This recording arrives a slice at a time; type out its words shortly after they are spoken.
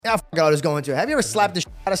Yeah, I was going to. Have you ever slapped the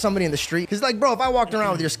shit out of somebody in the street? Because, like, bro, if I walked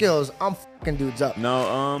around with your skills, I'm fucking dudes up.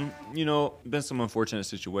 No, you know, been some unfortunate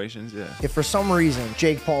situations, yeah. If for some reason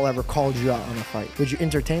Jake Paul ever called you out on a fight, would you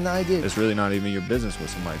entertain the idea? It's really not even your business what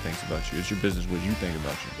somebody thinks about you. It's your business what you think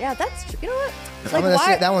about you. Yeah, that's true. You know what? It's I like, mean,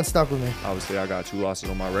 why? that one stuck with me. Obviously, I got 2 losses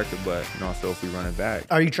on my record, but, you know, I feel if we run it back.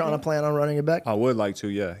 Are you trying to plan on running it back? I would like to,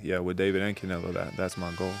 yeah. Yeah, with David and Canelo, that's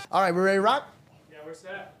my goal. All right, we ready to rock? Yeah, where's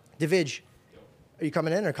that? Dividge, are you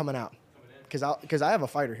coming in or coming out? Because I have a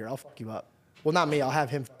fighter here. I'll fuck you up. Well, not me. I'll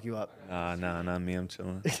have him fuck you up. Nah, not me. I'm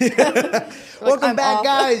chilling. Welcome I'm back, off.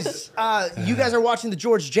 guys. You guys are watching the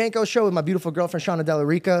George Janko Show with my beautiful girlfriend, Shauna Della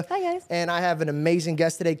Rica. Hi, guys. And I have an amazing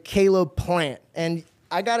guest today, Caleb Plant. And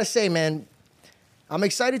I got to say, man, I'm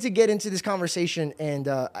excited to get into this conversation. And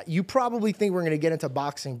you probably think we're going to get into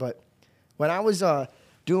boxing. But when I was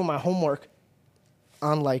doing my homework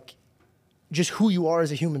on, like, just who you are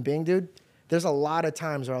as a human being, dude, there's a lot of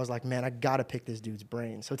times where I was like, man, I got to pick this dude's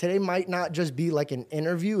brain. So today might not just be like an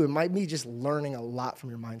interview. It might be just learning a lot from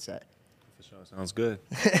your mindset. For sure. Sounds good.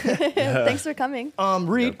 Thanks for coming.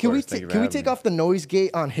 Reed, of can we course. Thank you for can we having take me. off the noise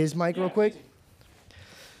gate on his mic real quick?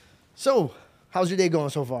 So, how's your day going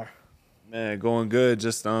so far? Man, going good.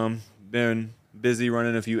 Just been busy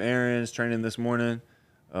running a few errands, training this morning,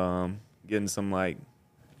 getting some, like,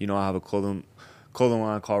 you know, I have a clothing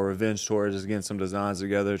line called Revenge Tour, just getting some designs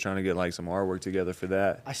together, trying to get like some artwork together for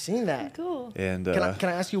that. I seen that. Cool. And Can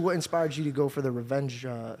I ask you what inspired you to go for the revenge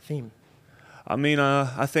theme? I mean,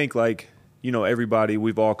 I think, like, you know, everybody,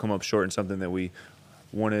 we've all come up short in something that we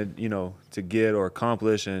wanted, you know, to get or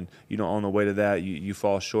accomplish, and, you know, on the way to that, you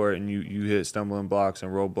fall short and you hit stumbling blocks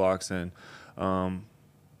and roadblocks, and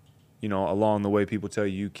you know, along the way, people tell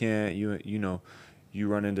you can't, you know, you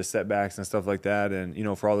run into setbacks and stuff like that. And, you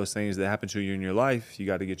know, for all those things that happen to you in your life, you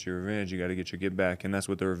got to get your revenge. You got to get your get back. And that's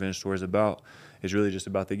what the Revenge Tour is about. It's really just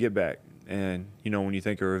about the get back. And, you know, when you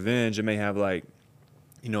think of revenge, it may have, like,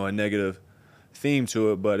 you know, a negative theme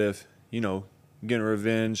to it. But if, you know, getting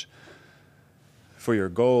revenge for your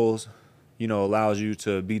goals, you know, allows you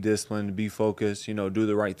to be disciplined, be focused, you know, do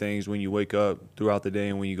the right things when you wake up throughout the day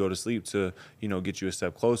and when you go to sleep to, you know, get you a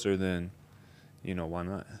step closer, then, you know, why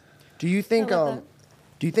not? Do you think I love that.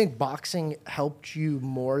 do you think boxing helped you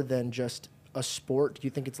more than just a sport? Do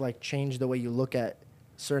you think it's like changed the way you look at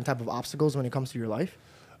certain type of obstacles when it comes to your life?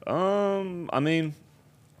 I mean,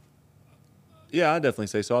 yeah, I definitely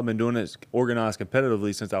say so. I've been doing it organized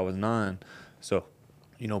competitively since I was 9. So,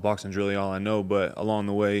 you know, boxing's really all I know. But along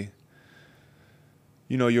the way,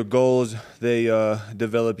 you know, your goals, they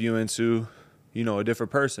develop you into, you know, a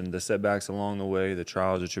different person. The setbacks along the way, the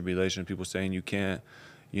trials, the tribulations, people saying you can't,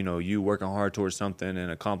 you know, you working hard towards something and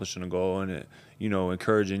accomplishing a goal, and it, you know,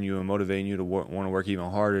 encouraging you and motivating you to want to work even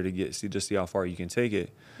harder to see how far you can take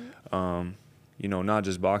it. You know, not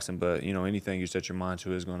just boxing, but, you know, anything you set your mind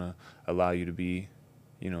to is going to allow you to be,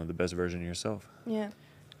 you know, the best version of yourself. Yeah.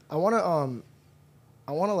 I want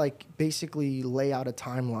to like basically lay out a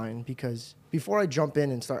timeline, because before I jump in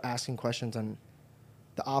and start asking questions on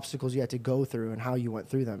the obstacles you had to go through and how you went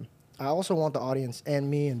through them, I also want the audience and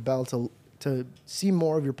me and Belle to see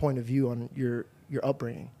more of your point of view on your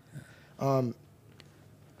upbringing. Where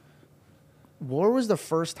was the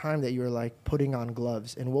first time that you were like putting on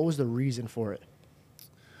gloves, and what was the reason for it?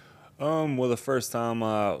 Well, the first time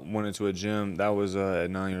I went into a gym, that was at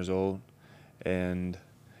 9 years old. And,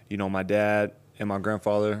 you know, my dad and my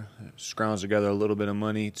grandfather scrounged together a little bit of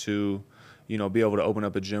money to, you know, be able to open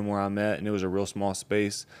up a gym where I'm at, and it was a real small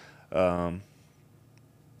space. It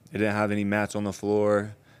didn't have any mats on the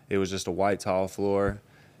floor. It was just a white tile floor.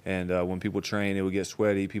 And when people trained, it would get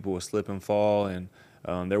sweaty. People would slip and fall. And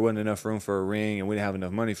there wasn't enough room for a ring, and we didn't have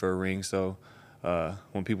enough money for a ring. So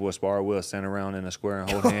when people would spar, we'll stand around in a square and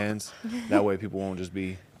hold hands. That way people won't just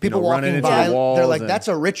be People running walking into by, the walls. they're like, and- that's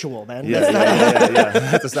a ritual, man. yeah, That's yeah.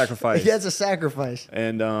 That's a sacrifice. That's a sacrifice.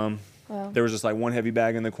 And Wow. there was just like one heavy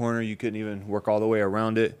bag in the corner. You couldn't even work all the way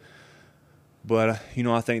around it. But, you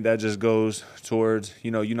know, I think that just goes towards,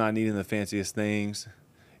 you know, you not needing the fanciest things.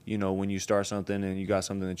 You know, when you start something and you got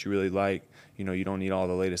something that you really like, you know, you don't need all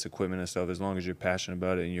the latest equipment and stuff. As long as you're passionate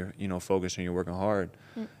about it and you're, you know, focused and you're working hard,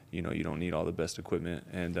 you know, you don't need all the best equipment.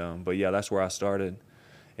 And, but yeah, that's where I started.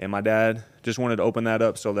 And my dad just wanted to open that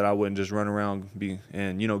up so that I wouldn't just run around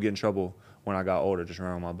and, you know, get in trouble when I got older, just run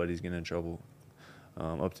around with my buddies getting in trouble,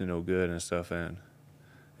 up to no good and stuff. And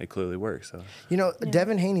it clearly worked. So, You know,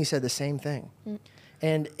 Devin Haney said the same thing.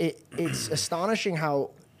 And it's astonishing how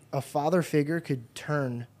a father figure could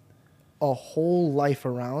turn a whole life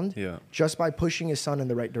around Yeah. just by pushing his son in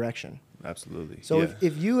the right direction. absolutely. So yeah.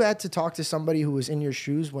 if you had to talk to somebody who was in your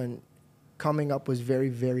shoes when coming up was very,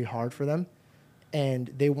 very hard for them, and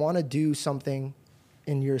they want to do something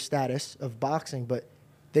in your status of boxing, but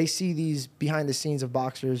they see these behind the scenes of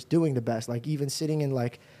boxers doing the best, like even sitting in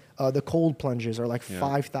like the cold plunges are like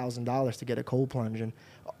 $5,000 to get a cold plunge, and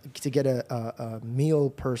to get a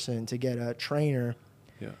meal person, to get a trainer.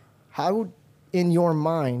 Yeah. How, in your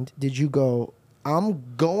mind, did you go,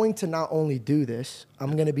 I'm going to not only do this,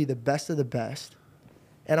 I'm going to be the best of the best,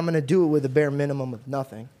 and I'm going to do it with a bare minimum of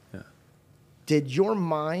nothing? Yeah. Did your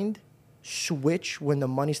mind switch when the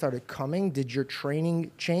money started coming? Did your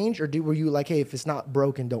training change, or were you like, hey, if it's not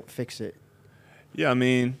broken, don't fix it? Yeah, I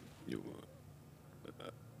mean,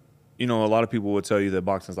 you know, a lot of people will tell you that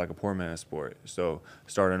boxing is like a poor man's sport. So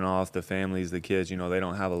starting off, the families, the kids, you know, they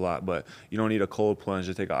don't have a lot, but you don't need a cold plunge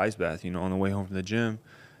to take an ice bath. You know, on the way home from the gym,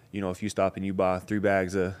 you know, if you stop and you buy 3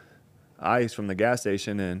 bags of ice from the gas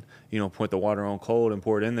station and, you know, put the water on cold and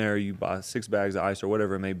pour it in there, you buy 6 bags of ice or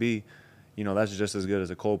whatever it may be, you know, that's just as good as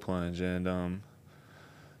a cold plunge. And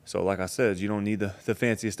so like I said, you don't need the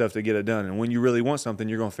fanciest stuff to get it done. And when you really want something,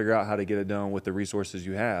 you're going to figure out how to get it done with the resources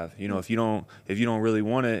you have. You know, if you don't really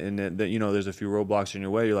want it, and that, you know, there's a few roadblocks in your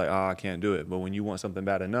way, you're like, I can't do it. But when you want something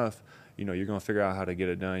bad enough, you know, you're going to figure out how to get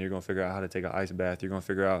it done. You're going to figure out how to take an ice bath. You're going to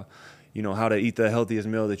figure out, you know, how to eat the healthiest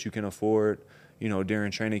meal that you can afford, you know,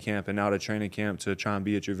 during training camp and out of training camp to try and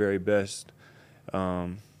be at your very best.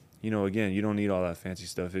 You know, again, you don't need all that fancy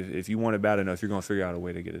stuff. If you want it bad enough, you're going to figure out a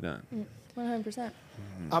way to get it done. 100%.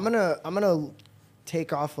 I'm gonna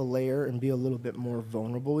take off a layer and be a little bit more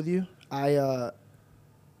vulnerable with you. I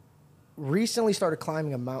recently started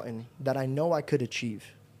climbing a mountain that I know I could achieve,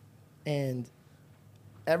 and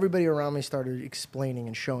everybody around me started explaining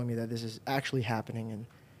and showing me that this is actually happening, and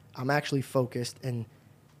I'm actually focused. And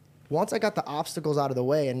once I got the obstacles out of the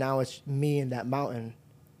way, and now it's me and that mountain,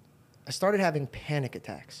 I started having panic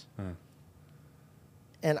attacks.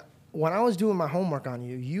 And when I was doing my homework on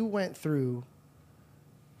you, you went through,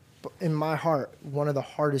 in my heart, one of the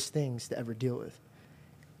hardest things to ever deal with.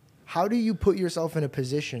 How do you put yourself in a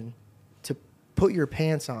position to put your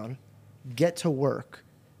pants on, get to work,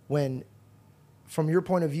 when, from your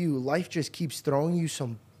point of view, life just keeps throwing you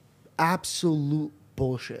some absolute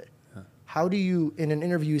bullshit? Yeah. How do you, in an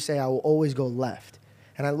interview, say, I will always go left?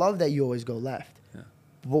 And I love that you always go left. Yeah.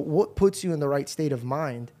 But what puts you in the right state of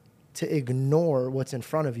mind to ignore what's in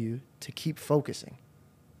front of you, to keep focusing?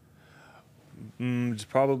 It's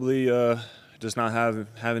probably just not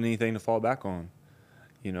having anything to fall back on,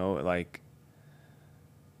 you know, like,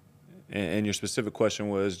 and your specific question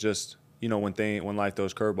was just, you know, when life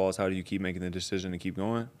throws curveballs, how do you keep making the decision to keep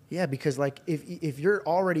going? Yeah, because like if you're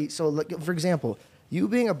already, so like, for example, you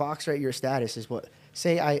being a boxer at your status is what,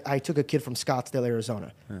 say I took a kid from Scottsdale,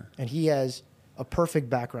 Arizona, and he has a perfect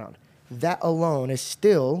background. That alone is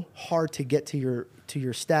still hard to get to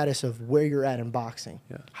your status of where you're at in boxing.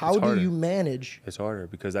 Yeah, how do you manage? It's harder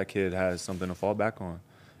because that kid has something to fall back on.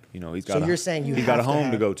 You know, he's got. So you're saying he's got a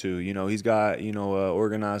home to go to. You know, he's got, you know, an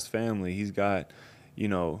organized family. He's got, you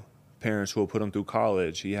know, parents who will put him through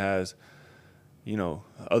college. He has, you know,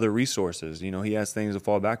 other resources. You know, he has things to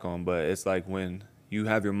fall back on. But it's like when you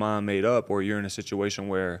have your mind made up, or you're in a situation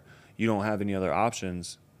where you don't have any other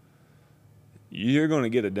options, you're going to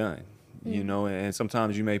get it done. You know, and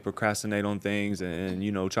sometimes you may procrastinate on things and,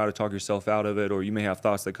 you know, try to talk yourself out of it, or you may have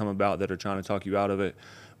thoughts that come about that are trying to talk you out of it.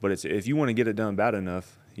 But if you want to get it done bad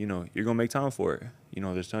enough, you know, you're going to make time for it. You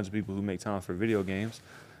know, there's tons of people who make time for video games,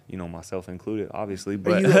 you know, myself included, obviously.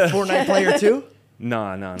 But are you a Fortnite player too? No,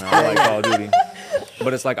 I like Call of Duty.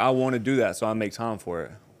 But it's like I want to do that, so I make time for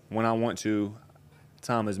it. When I want to,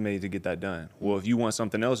 time is made to get that done. Well, if you want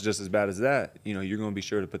something else just as bad as that, you know, you're going to be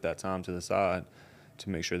sure to put that time to the side to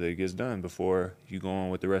make sure that it gets done before you go on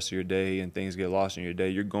with the rest of your day and things get lost in your day.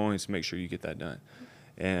 You're going to make sure you get that done.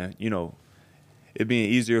 And, you know, it being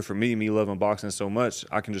easier for me loving boxing so much,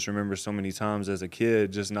 I can just remember so many times as a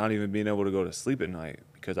kid just not even being able to go to sleep at night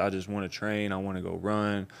because I just want to train. I want to go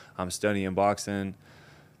run. I'm studying boxing.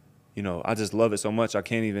 You know, I just love it so much.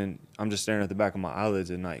 I'm just staring at the back of my eyelids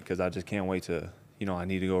at night because I just can't wait to, you know, I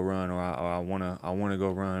need to go run, or I want to go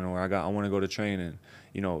run, or I want to go to training.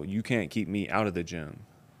 You know, you can't keep me out of the gym.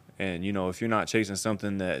 And, you know, if you're not chasing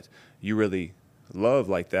something that you really love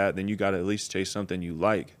like that, then you got to at least chase something you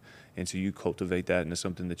like until you cultivate that into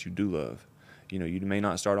something that you do love. You know, you may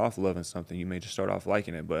not start off loving something. You may just start off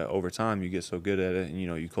liking it. But over time, you get so good at it and, you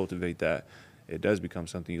know, you cultivate that, it does become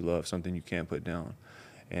something you love, something you can't put down.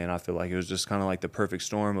 And I feel like it was just kind of like the perfect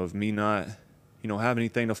storm of me not, you know, having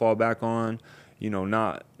anything to fall back on, you know,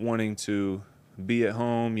 not wanting to be at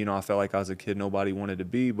home. You know, I felt like I was a kid nobody wanted to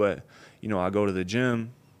be, but, you know, I go to the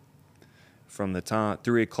gym from the time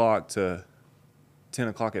 3 o'clock to 10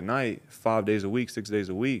 o'clock at night, 5 days a week, 6 days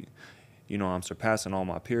a week. I'm surpassing all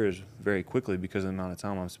my peers very quickly because of the amount of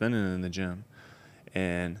time I'm spending in the gym.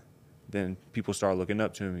 And then people start looking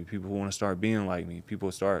up to me. People want to start being like me.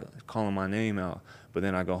 People start calling my name out. But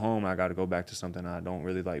then I go home, I got to go back to something I don't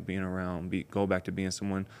really like being around, go back to being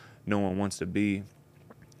someone no one wants to be.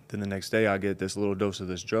 Then the next day I get this little dose of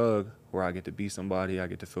this drug where I get to be somebody, I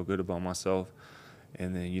get to feel good about myself.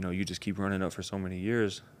 And then, you just keep running up for so many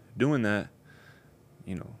years doing that.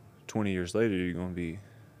 20 years later, you're going to be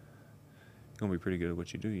pretty good at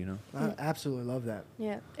what you do. I absolutely love that.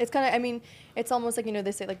 Yeah, it's kind of. I mean, it's almost like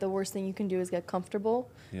they say like the worst thing you can do is get comfortable,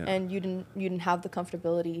 Yeah. and you didn't have the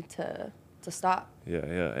comfortability to stop. Yeah,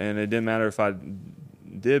 and it didn't matter if I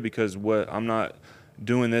did because I'm not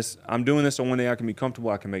doing this. I'm doing this so one day I can be comfortable,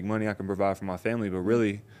 I can make money, I can provide for my family. But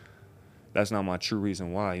really, that's not my true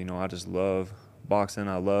reason why. I just love boxing,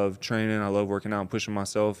 I love training, I love working out and pushing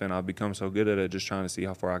myself, and I've become so good at it just trying to see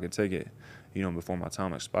how far I can take it. Before my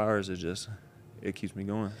time expires, it keeps me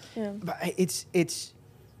going. Yeah. But it's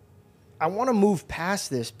I want to move past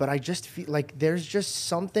this, but I just feel like there's just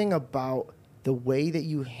something about the way that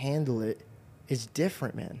you handle it is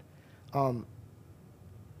different, man.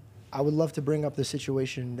 I would love to bring up the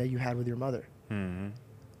situation that you had with your mother. Mm-hmm.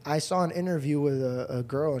 I saw an interview with a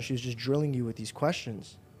girl, and she was just drilling you with these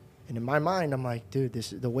questions. And in my mind, I'm like, dude,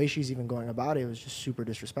 the way she's even going about it was just super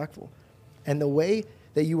disrespectful. And the way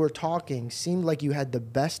that you were talking seemed like you had the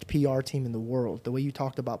best PR team in the world. The way you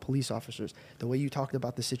talked about police officers, the way you talked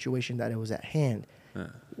about the situation that it was at hand. Yeah.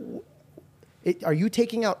 Are you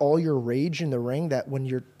taking out all your rage in the ring that when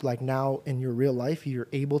you're like now in your real life, you're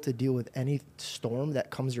able to deal with any storm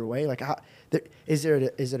that comes your way? Like, is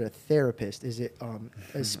it a therapist? Is it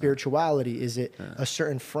a spirituality? Is it a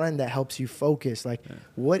certain friend that helps you focus? Like,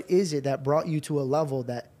 what is it that brought you to a level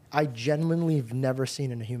that I genuinely have never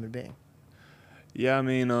seen in a human being? Yeah, I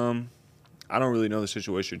mean, I don't really know the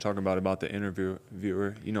situation you're talking about the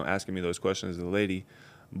interviewer, asking me those questions, the lady.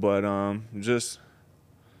 But just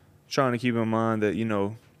trying to keep in mind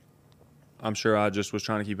that, I'm sure I just was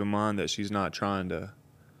trying to keep in mind that she's not trying to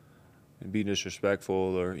be disrespectful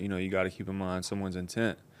or, you got to keep in mind someone's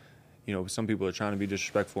intent. Some people are trying to be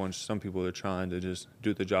disrespectful and some people are trying to just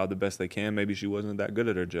do the job the best they can. Maybe she wasn't that good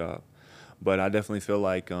at her job. But I definitely feel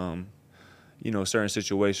like, certain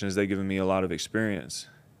situations, they've given me a lot of experience.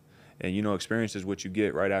 And, experience is what you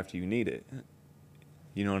get right after you need it.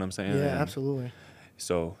 You know what I'm saying? Yeah, absolutely.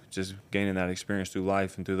 So just gaining that experience through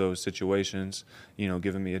life and through those situations,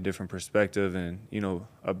 giving me a different perspective and,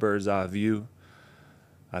 a bird's eye view,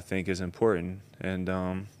 I think is important. And,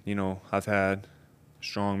 I've had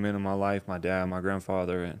strong men in my life, my dad, my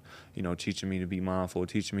grandfather, and, teaching me to be mindful,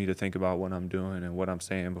 teaching me to think about what I'm doing and what I'm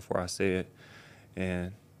saying before I say it.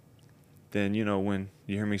 And then, when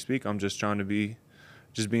you hear me speak, I'm just trying to be,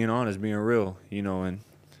 just being honest, being real, and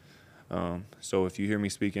so if you hear me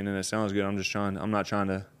speaking and it sounds good, I'm not trying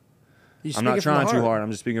too hard.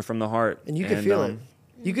 I'm just speaking from the heart. And you can feel it.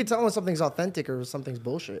 You can tell when something's authentic or something's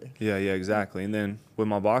bullshit. Yeah, exactly. And then with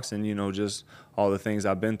my boxing, just all the things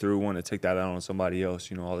I've been through, want to take that out on somebody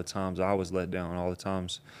else. All the times I was let down, all the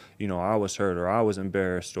times, I was hurt or I was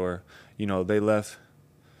embarrassed or, they left,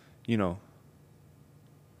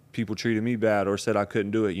 people treated me bad or said I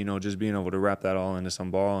couldn't do it. Just being able to wrap that all into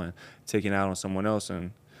some ball and taking it out on someone else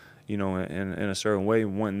and, in a certain way,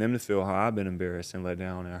 wanting them to feel how I've been embarrassed and let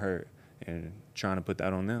down and hurt and trying to put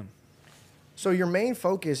that on them. So your main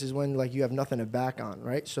focus is when like you have nothing to back on,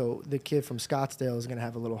 right? So the kid from Scottsdale is going to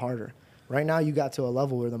have a little harder. Right now you got to a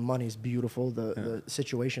level where the money's beautiful, the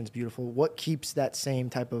situation's beautiful. What keeps that same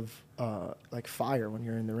type of like fire when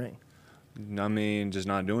you're in the ring? I mean, just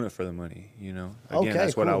not doing it for the money, Again, Okay,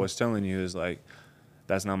 that's what I cool. was telling you is like,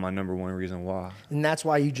 that's not my number one reason why. And that's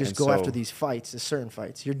why you just And go so- after these fights, the certain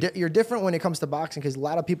fights. You're different when it comes to boxing because a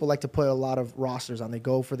lot of people like to put a lot of rosters on. They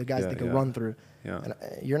go for the guys they can run through. Yeah. And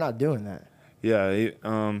you're not doing that. Yeah,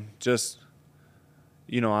 just,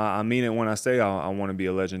 I mean it when I say I want to be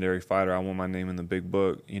a legendary fighter. I want my name in the big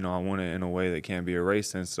book. I want it in a way that can't be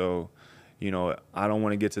erased. And so, I don't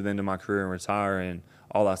want to get to the end of my career and retire. And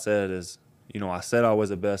all I said is, I said I was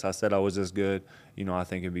the best. I said I was this good. I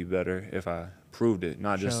think it'd be better if I proved it,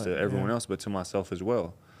 not just to everyone else, but to myself as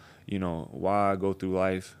well. Why go through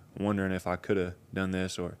life wondering if I could have done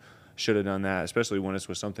this or should have done that, especially when it's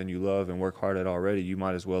with something you love and work hard at already. You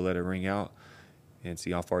might as well let it ring out and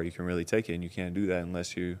see how far you can really take it. And you can't do that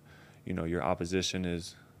unless your opposition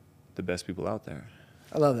is the best people out there.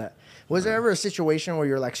 I love that. Was there ever a situation where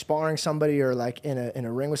you're like sparring somebody or like in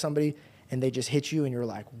a ring with somebody and they just hit you and you're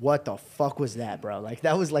like, what the fuck was that, bro? Like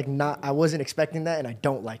that was like I wasn't expecting that and I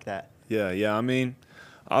don't like that. Yeah. I mean,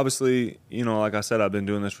 obviously, like I said, I've been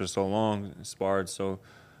doing this for so long, sparred. So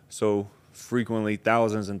frequently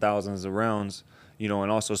thousands and thousands of rounds, you know,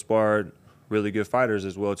 and also sparred really good fighters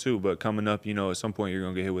as well too. But coming up, you know, at some point you're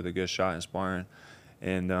gonna get hit with a good shot in sparring,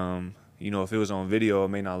 and you know, if it was on video, it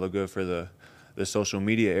may not look good for the social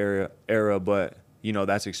media era, but you know,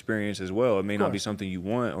 that's experience as well. It may not be something you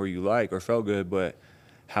want or you like or felt good, but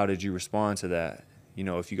how did you respond to that? You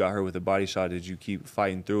know, if you got hurt with a body shot, did you keep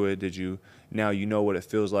fighting through it? Now you know what it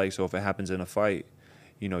feels like, so if it happens in a fight,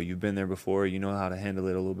 you know, you've been there before, you know how to handle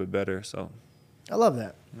it a little bit better, so. I love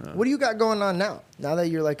that. What do you got going on now? Now that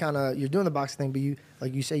you're like you're doing the boxing thing, but you,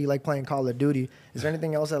 like you say, you like playing Call of Duty. Is there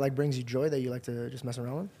anything else that like brings you joy that you like to just mess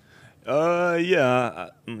around with? Yeah,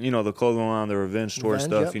 you know, the clothing line, the revenge tour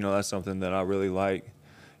stuff, yep. you know, that's something that I really like,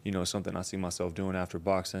 you know, something I see myself doing after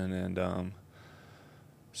boxing, and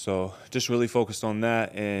so just really focused on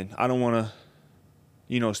that, and I don't want to,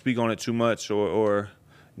 you know, speak on it too much or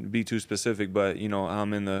be too specific, but, you know,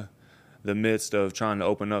 I'm in the midst of trying to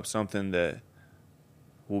open up something that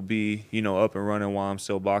will be, you know, up and running while I'm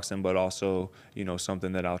still boxing, but also, you know,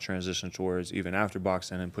 something that I'll transition towards even after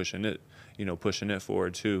boxing and pushing it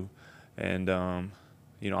forward too. And,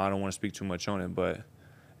 you know, I don't want to speak too much on it, but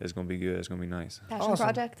it's going to be good. It's going to be nice. Passion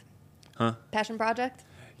project? Huh? Passion project?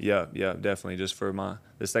 Yeah, definitely. Just for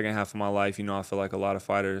the second half of my life, you know, I feel like a lot of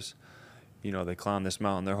fighters, you know, they climb this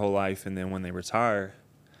mountain their whole life, and then when they retire,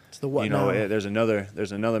 It's the what you know, now? there's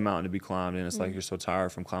another mountain to be climbed, and it's like you're so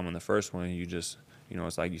tired from climbing the first one, you just, you know,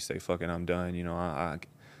 it's like you say, fuck it, I'm done. You know,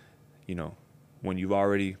 you know, when you've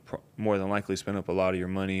already more than likely spent up a lot of your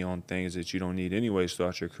money on things that you don't need anyways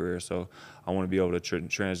throughout your career. So I want to be able to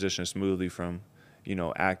transition smoothly from, you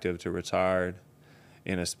know, active to retired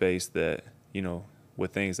in a space that, you know,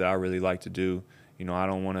 with things that I really like to do. You know, I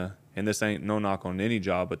don't want to, and this ain't no knock on any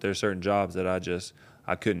job, but there's certain jobs that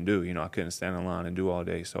I couldn't do. You know, I couldn't stand in line and do all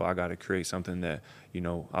day. So I got to create something that, you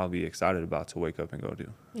know, I'll be excited about to wake up and go do.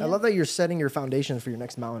 Yeah. I love that you're setting your foundation for your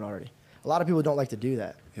next mountain already. A lot of people don't like to do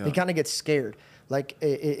that. Yeah. They kind of get scared. Like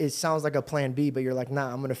it sounds like a plan B, but you're like,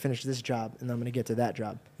 nah, I'm going to finish this job and then I'm going to get to that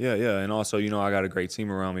job. Yeah. And also, you know, I got a great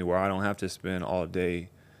team around me where I don't have to spend all day,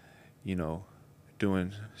 you know,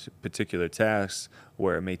 doing particular tasks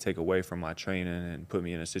where it may take away from my training and put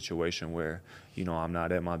me in a situation where, you know, I'm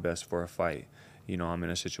not at my best for a fight. You know, I'm in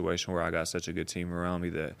a situation where I got such a good team around me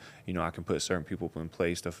that, you know, I can put certain people in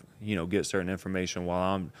place to, you know, get certain information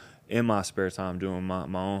while I'm in my spare time doing my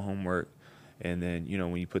own homework. And then, you know,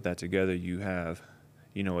 when you put that together, you have,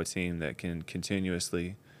 you know, a team that can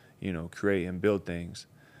continuously, you know, create and build things.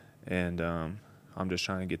 And I'm just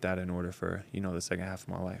trying to get that in order for, you know, the second half of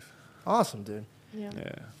my life. Awesome, dude. Yeah.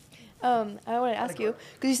 Yeah. I want to ask you,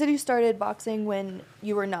 because you said you started boxing when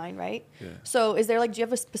you were 9, right? Yeah. So is there like, do you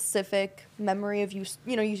have a specific memory of you're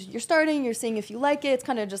starting, you're seeing if you like it, it's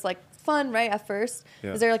kind of just like fun, right, at first?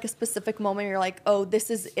 Yeah. Is there like a specific moment you're like, oh, this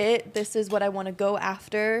is it, this is what I want to go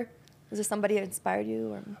after? Is there somebody that inspired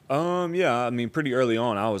you? Or? Yeah, I mean, pretty early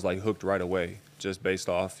on, I was like hooked right away, just based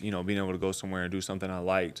off, you know, being able to go somewhere and do something I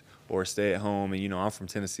liked or stay at home. And, you know, I'm from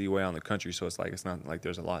Tennessee, way out in the country, so it's like, it's not like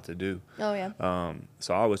there's a lot to do. Oh, yeah.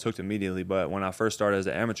 So I was hooked immediately. But when I first started as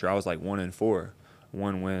an amateur, I was like 1-4,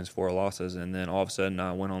 1 wins, 4 losses. And then all of a sudden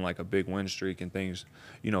I went on like a big win streak and things,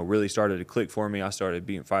 you know, really started to click for me. I started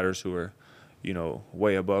beating fighters who were, you know,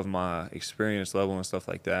 way above my experience level and stuff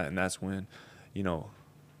like that. And that's when, you know,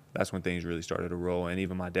 that's when things really started to roll. And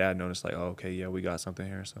even my dad noticed, like, oh, okay, yeah, we got something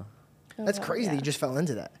here. So That's crazy that you just fell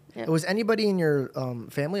into that. Yeah. Was anybody in your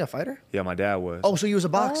family a fighter? yeah, my dad was. Oh, so he was a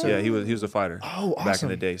boxer. Yeah, he was a fighter. Oh, back in awesome.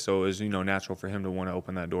 the day. So it was, you know, natural for him to want to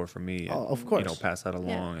open that door for me. And, Oh, of course. You know, pass that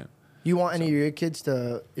along. Yeah. You want any of your kids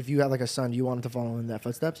to, if you have like a son, do you want him to follow in that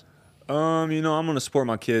footsteps? You know, I'm gonna support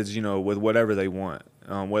my kids, you know, with whatever they want,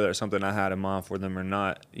 whether it's something I had in mind for them or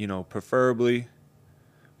not. You know, preferably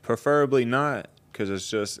not, because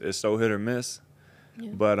it's so hit or miss. Yeah.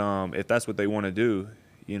 But if that's what they want to do,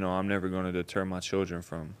 you know, I'm never going to deter my children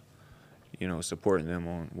from, you know, supporting them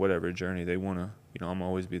on whatever journey they want to. You know, I'm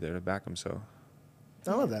always be there to back them. So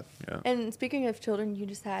I love that. yeah. And speaking of children, you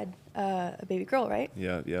just had a baby girl, right?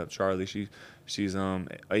 Yeah. Charlie, she's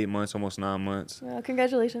 8 months, almost 9 months.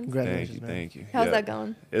 Congratulations. Congratulations, man. Thank you. How's Yeah. that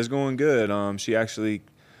going? It's going good. She actually,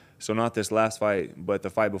 so not this last fight, but the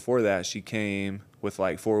fight before that, she came with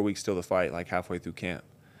like 4 weeks till the fight, like halfway through camp.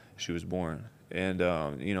 She was born. And,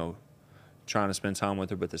 you know, trying to spend time with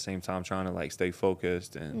her, but at the same time trying to like stay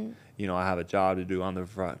focused. And, you know, I have a job to do. I'm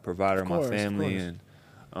the provider of my family. And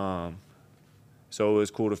so it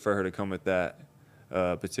was cool for her to come at that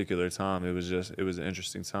particular time. It was an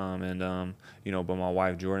interesting time. And, you know, but my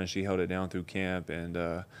wife, Jordan, she held it down through camp. And,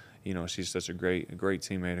 you know, she's such a great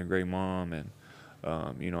teammate, a great mom. And,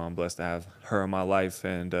 You know, I'm blessed to have her in my life,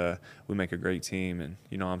 and we make a great team. And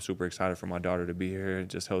you know, I'm super excited for my daughter to be here,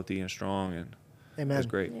 just healthy and strong, and Amen. it's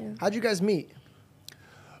great. Yeah. How'd you guys meet?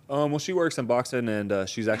 Well, she works in boxing, and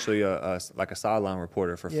she's actually like a sideline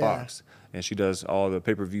reporter for Yeah. Fox, and she does all the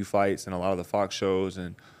pay-per-view fights and a lot of the Fox shows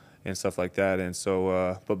and stuff like that. And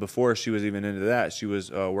so, but before she was even into that, she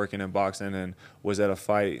was working in boxing and was at a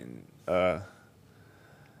fight, and,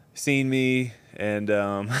 seen me, and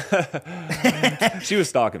she was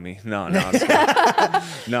stalking me. No, I'm just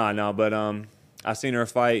kidding. No. But I seen her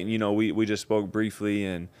fight, and you know, we just spoke briefly,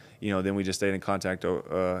 and you know, then we just stayed in contact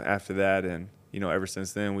after that, and you know, ever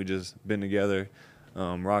since then we just been together.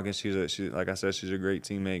 Rockin', she's like I said, she's a great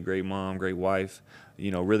teammate, great mom, great wife. You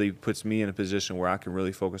know, really puts me in a position where I can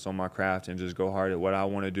really focus on my craft and just go hard at what I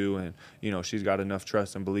want to do. And you know, she's got enough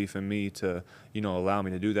trust and belief in me to, you know, allow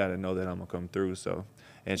me to do that and know that I'm gonna come through. So,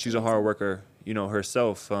 and she's a hard worker, you know,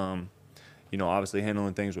 herself. You know, obviously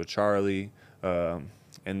handling things with Charlie. And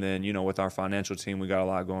then, you know, with our financial team, we got a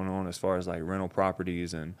lot going on as far as like rental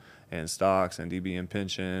properties and stocks and DBM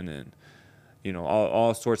pension and, you know,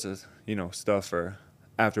 all sorts of, you know, stuff for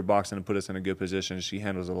after boxing to put us in a good position. She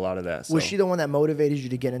handles a lot of that. So. Was she the one that motivated you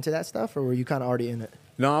to get into that stuff, or were you kind of already in it?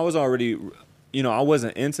 No, I was already, you know, I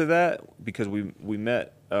wasn't into that because we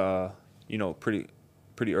met, you know, pretty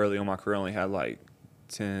early on my career. I only had like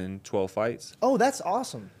 10, 12 fights. Oh, that's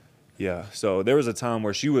awesome. Yeah, so there was a time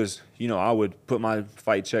where she was, you know, I would put my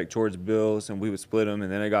fight check towards bills and we would split them,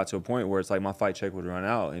 and then it got to a point where it's like my fight check would run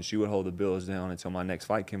out and she would hold the bills down until my next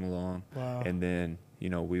fight came along. Wow. And then, you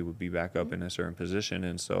know, we would be back up in a certain position,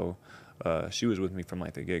 and so she was with me from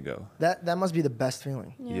like the get-go. That must be the best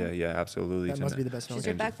feeling. Yeah, absolutely. That must be the best feeling. She's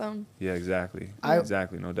your backbone. Yeah, exactly. I-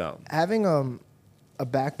 Exactly, no doubt. Having a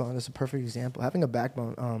backbone is a perfect example. Having a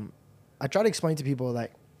backbone, I try to explain to people,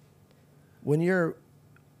 like, when you're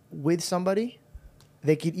with somebody,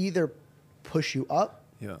 they could either push you up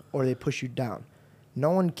Yeah. or they push you down. No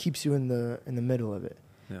one keeps you in the middle of it.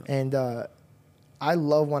 Yeah. And I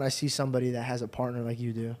love when I see somebody that has a partner like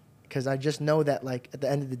you do, because I just know that, like, at the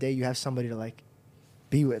end of the day, you have somebody to, like,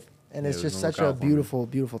 be with, and Yeah, it's it just was such gonna a work out for me. beautiful,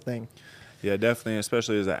 beautiful thing. Yeah, definitely,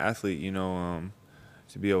 especially as an athlete, you know,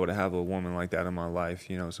 to be able to have a woman like that in my life,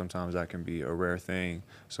 you know, sometimes that can be a rare thing.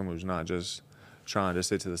 Someone who's not just trying to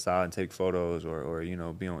sit to the side and take photos or you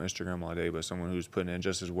know, be on Instagram all day, but someone who's putting in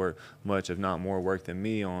just as much, if not more work than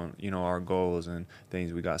me on, you know, our goals and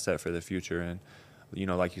things we got set for the future. And, you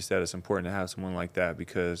know, like you said, it's important to have someone like that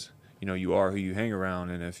because, you know, you are who you hang around,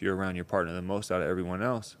 and if you're around your partner the most out of everyone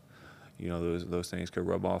else, you know, those things could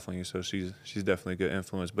rub off on you. So she's definitely a good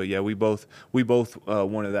influence. But yeah, we both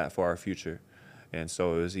wanted that for our future, and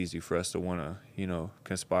so it was easy for us to want to, you know,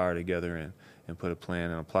 conspire together and put a plan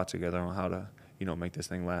and a plot together on how to, you know, make this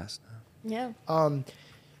thing last. Yeah. Do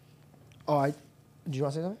you want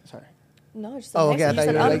to say something? Sorry. No, I just said Oh, nice. okay. I You thought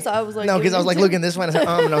said you were like, so I was like, no, because I was like giving looking this way and I said,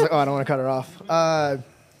 and I was like, oh, I don't want to cut her off.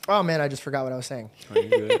 Oh man, I just forgot what I was saying. Are you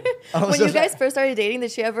good? I was when so you guys first started dating,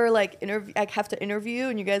 did she ever like have to interview,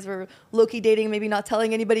 and you guys were low-key dating, maybe not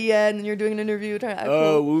telling anybody yet, and then you're doing an interview trying to act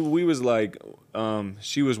cool? We was like,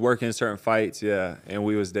 she was working certain fights, yeah, and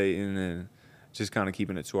we was dating and just kind of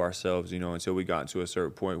keeping it to ourselves, you know, until we got to a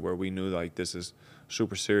certain point where we knew like this is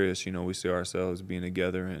super serious, you know, we see ourselves being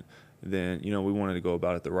together, and then, you know, we wanted to go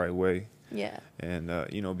about it the right way. Yeah. And,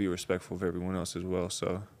 you know, be respectful of everyone else as well.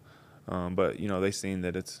 So, but, you know, they seen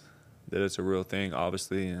that it's a real thing,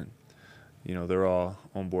 obviously, and, you know, they're all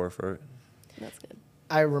on board for it. That's good.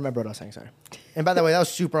 I remember what I was saying. Sorry. And by the way, that was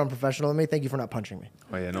super unprofessional of me. Thank you for not punching me.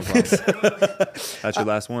 Oh, yeah, no problem. That's your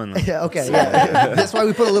last one. Yeah. Okay. Yeah. That's why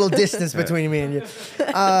we put a little distance between me and you.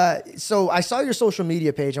 So I saw your social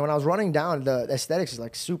media page, and when I was running down, the aesthetics is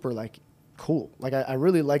like super like cool. Like I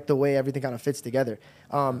really like the way everything kind of fits together.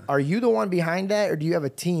 Are you the one behind that, or do you have a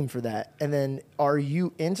team for that? And then are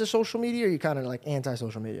you into social media, or are you kind of like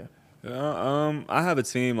anti-social media? I have a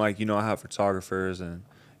team, like, you know, I have photographers and,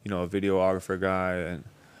 you know, a videographer guy,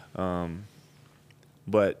 and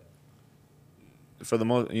but for the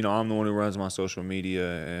most, you know, I'm the one who runs my social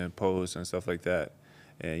media and posts and stuff like that.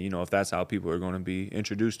 And, you know, if that's how people are going to be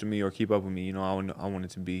introduced to me or keep up with me, you know, I want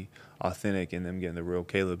it to be authentic and them getting the real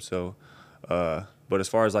Caleb. So, but as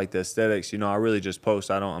far as like the aesthetics, you know, I really just post.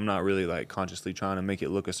 I'm not really like consciously trying to make it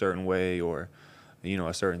look a certain way or, you know,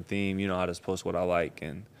 a certain theme. You know, I just post what I like.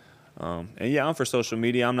 And yeah, I'm for social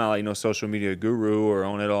media. I'm not like no social media guru or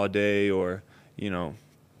on it all day or, you know,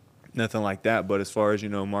 nothing like that. But as far as, you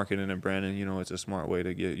know, marketing and branding, you know, it's a smart way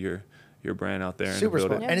to get your brand out there. Super and build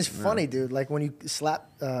smart. it. And it's Yeah. funny, dude. Like when you slap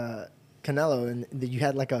Canelo, and you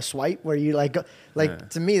had like a swipe where you like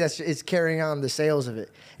to me it's carrying on the sales of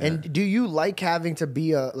it. And do you like having to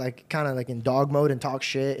be like kind of like in dog mode and talk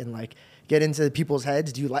shit and like get into people's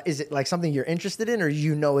heads? Do you like, is it like something you're interested in, or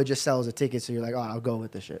it just sells a ticket, so you're like, oh, I'll go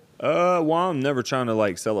with this shit? Well, I'm never trying to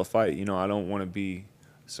like sell a fight. I don't want to be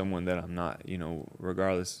someone that I'm not,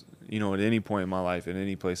 regardless, at any point in my life, in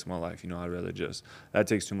any place in my life, I'd rather that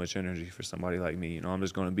takes too much energy for somebody like me. I'm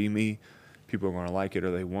just going to be me. People are going to like it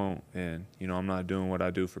or they won't. And, I'm not doing what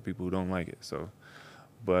I do for people who don't like it. So,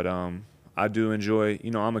 but I do enjoy,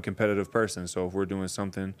 I'm a competitive person. So if we're doing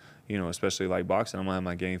something, especially like boxing, I'm going to have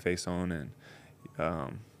my game face on. And,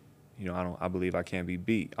 I believe I can't be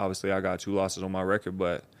beat. Obviously, I got 2 losses on my record,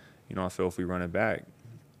 but, I feel if we run it back.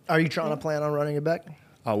 Are you trying to plan on running it back?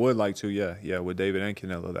 I would like to, yeah. Yeah, with David and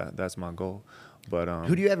Canelo, that's my goal. But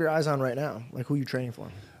who do you have your eyes on right now? Like, who are you training for?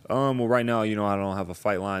 Well, right now, I don't have a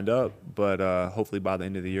fight lined up, but hopefully by the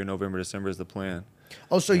end of the year, November, December is the plan.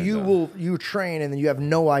 Oh, so you train and then you have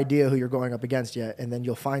no idea who you're going up against yet, and then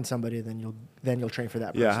you'll find somebody, and then you'll train for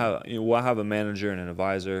that person. Yeah, I have a manager and an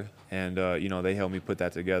advisor, and they help me put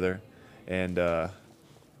that together, and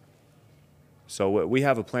so we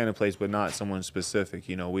have a plan in place, but not someone specific.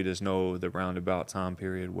 We just know the roundabout time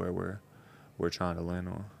period where we're trying to land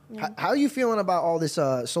on. Yeah. How are you feeling about all this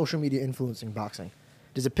social media influencing boxing?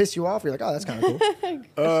 Does it piss you off? You're like, oh, that's kind of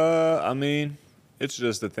cool. I mean, it's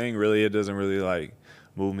just a thing, really. It doesn't really like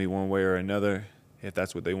move me one way or another. If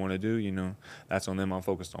that's what they want to do, that's on them. I'm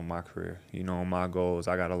focused on my career, on my goals.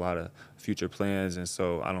 I got a lot of future plans, and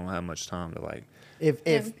so I don't have much time to like.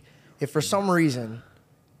 If for some reason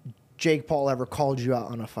Jake Paul ever called you out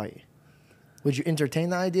on a fight, would you entertain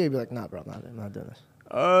the idea? You'd be like, nah, bro, I'm not doing this.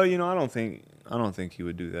 I don't think he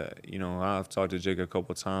would do that. I've talked to Jake a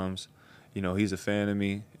couple of times. He's a fan of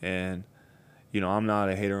me, and I'm not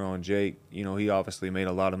a hater on Jake. He obviously made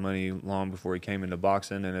a lot of money long before he came into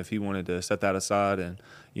boxing, and if he wanted to set that aside and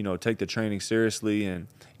take the training seriously and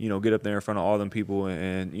get up there in front of all them people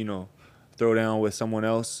and throw down with someone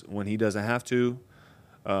else when he doesn't have to,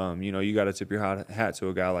 you got to tip your hat to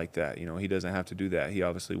a guy like that. He doesn't have to do that. He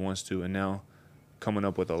obviously wants to, and now coming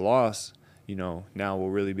up with a loss, now we'll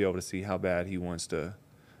really be able to see how bad he wants to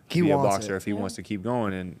be a boxer, if he wants to keep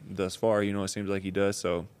going. And thus far, it seems like he does.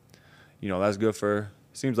 So, that's good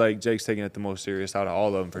seems like Jake's taking it the most serious out of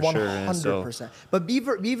all of them for 100%. Sure. 100%. So, but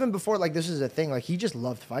even before, like, this is a thing, like, he just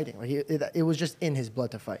loved fighting. Like, it was just in his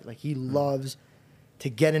blood to fight. Like, he loves to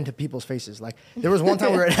get into people's faces. Like, there was one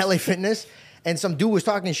time we were at LA Fitness, and some dude was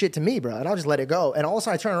talking shit to me, bro, and I'll just let it go. And all of a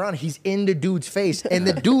sudden, I turn around, he's in the dude's face, and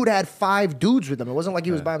the dude had 5 dudes with him. It wasn't like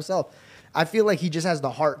he was by himself. I feel like he just has the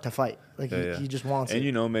heart to fight. Like, he just wants it.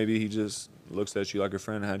 And, maybe he just looks at you like a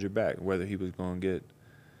friend and had your back, whether he was going to get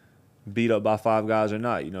beat up by 5 guys or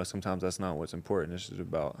not. Sometimes that's not what's important. It's just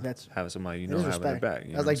about having somebody, having their back.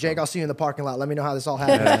 I was like, Jake, I'll see you in the parking lot. Let me know how this all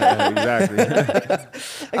happened.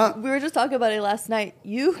 Exactly. We were just talking about it last night.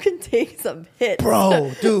 You can take some hits.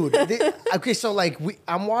 Bro, dude. Okay, so like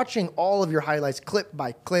I'm watching all of your highlights clip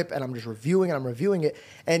by clip, and I'm just reviewing it.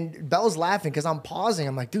 And Belle's laughing because I'm pausing.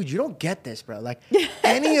 I'm like, dude, you don't get this, bro. Like,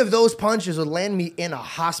 any of those punches would land me in a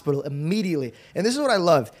hospital immediately. And this is what I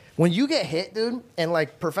love. When you get hit, dude, and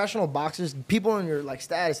like professional boxers, people in your like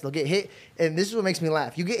status, they'll get hit, and this is what makes me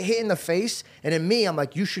laugh. You get hit in the face, and in me, I'm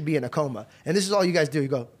like, you should be in a coma. And this is all you guys do. You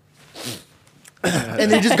go,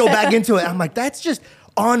 and then just go back into it. I'm like, that's just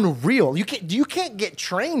unreal. You can't get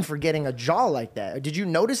trained for getting a jaw like that. Did you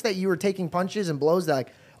notice that you were taking punches and blows that like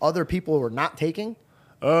other people were not taking?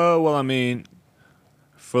 Well, I mean,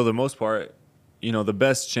 for the most part, the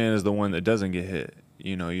best chin is the one that doesn't get hit.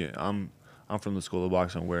 I'm from the school of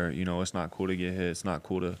boxing where, it's not cool to get hit. It's not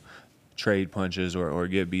cool to trade punches or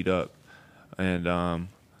get beat up. And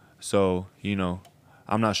so,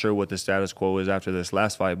 I'm not sure what the status quo is after this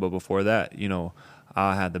last fight, but before that,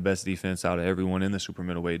 I had the best defense out of everyone in the super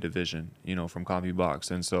middleweight division, from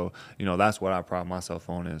CompuBox. And so, that's what I pride myself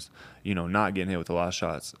on is, not getting hit with a lot of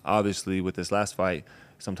shots. Obviously, with this last fight,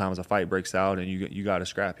 sometimes a fight breaks out and you got to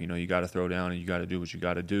scrap, you got to throw down and you got to do what you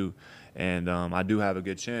got to do. And I do have a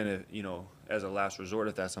good chin, as a last resort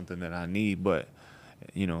if that's something that I need. But,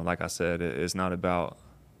 like I said, it's not about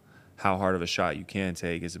how hard of a shot you can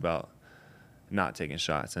take. It's about not taking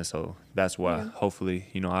shots. And so that's why hopefully,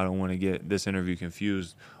 I don't want to get this interview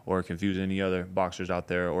confused or confuse any other boxers out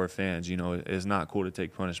there or fans. It's not cool to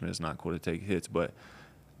take punishment. It's not cool to take hits. But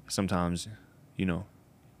sometimes, you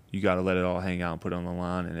got to let it all hang out and put it on the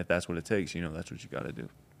line. And if that's what it takes, that's what you got to do.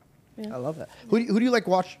 Yeah. I love that. Who do you like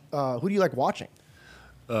watching?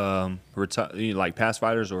 Like past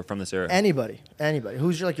fighters or from this era? Anybody.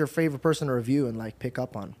 Who's your favorite person to review and like pick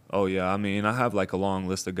up on? Oh yeah, I mean, I have like a long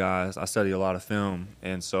list of guys. I study a lot of film,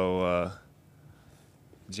 and so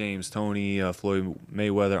James Toney, Floyd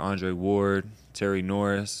Mayweather, Andre Ward, Terry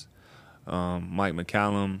Norris, Mike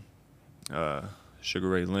McCallum, Sugar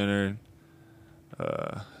Ray Leonard,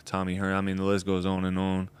 Tommy Hearn. I mean, the list goes on and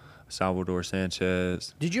on. Salvador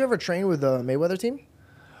Sanchez. Did you ever train with the Mayweather team?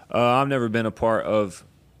 I've never been a part of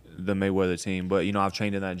the Mayweather team, but I've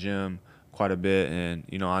trained in that gym quite a bit,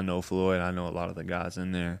 and I know Floyd. I know a lot of the guys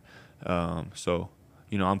in there, so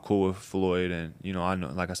I'm cool with Floyd, and I know,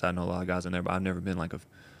 like I said, I know a lot of guys in there, but I've never been like a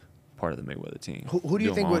part of the Mayweather team. Who do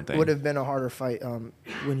you think would have been a harder fight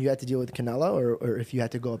when you had to deal with Canelo, or if you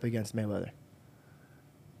had to go up against Mayweather?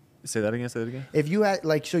 Say that again. If you had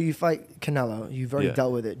so you fight Canelo, you've already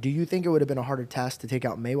dealt with it. Do you think it would have been a harder task to take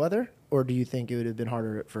out Mayweather, or do you think it would have been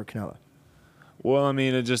harder for Canelo? Well, I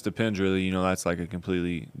mean, it just depends, really. That's like a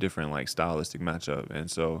completely different, like, stylistic matchup. And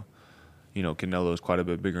so, Canelo's quite a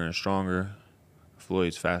bit bigger and stronger.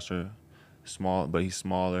 Floyd's faster, but he's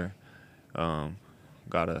smaller.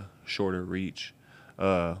 Got a shorter reach.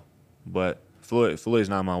 But Floyd's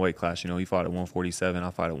not my weight class. He fought at 147.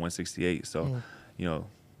 I fought at 168. So,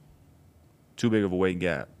 too big of a weight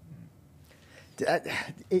gap.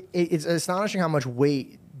 It's astonishing how much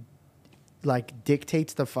weight, like,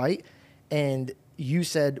 dictates the fight. And you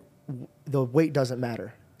said the weight doesn't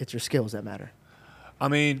matter. It's your skills that matter. I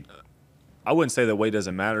mean, I wouldn't say that weight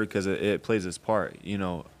doesn't matter because it plays its part,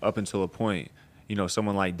 up until a point.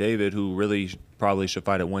 Someone like David, who really probably should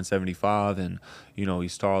fight at 175, and,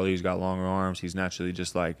 he's taller, he's got longer arms, he's naturally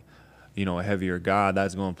just like, a heavier guy.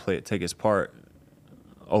 That's going to take his part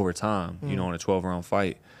over time, in a 12-round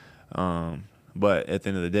fight. But at the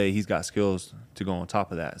end of the day, he's got skills to go on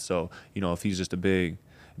top of that. So, if he's just a big,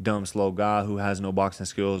 dumb, slow guy who has no boxing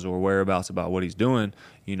skills or whereabouts about what he's doing,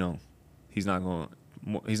 he's not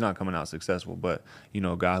coming out successful. But,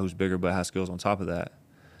 a guy who's bigger but has skills on top of that,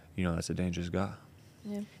 that's a dangerous guy.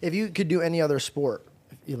 Yeah. If you could do any other sport,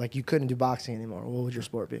 like you couldn't do boxing anymore, what would your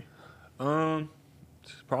sport be?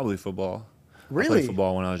 Probably football. Really? I played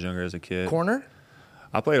football when I was younger as a kid. Corner?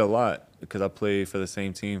 I played a lot because I played for the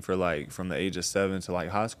same team for from the age of 7 to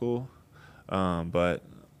high school. But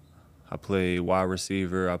I played wide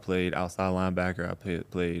receiver. I played outside linebacker. I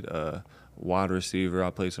played wide receiver. I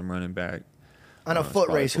played some running back. On a foot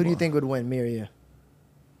race, who do you think would win, me or you?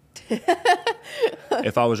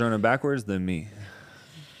 If I was running backwards, then me.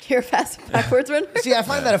 You're a fast backwards runner? See, I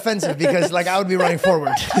find that offensive because I would be running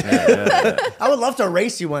forward. Yeah. I would love to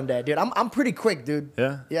race you one day, dude. I'm pretty quick, dude.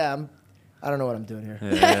 Yeah? Yeah, I don't know what I'm doing here.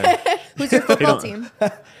 Yeah. Who's your football team?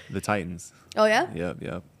 The Titans. Oh, yeah?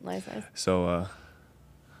 Yep. Nice. So,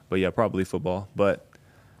 but yeah, probably football. But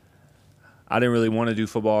I didn't really want to do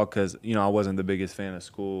football because, I wasn't the biggest fan of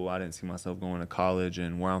school. I didn't see myself going to college.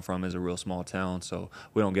 And where I'm from is a real small town, so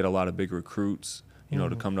we don't get a lot of big recruits,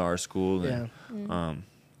 to come to our school. And,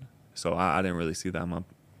 so I didn't really see that in my,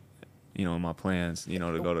 in my plans, to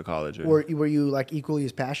go to college. Were you equally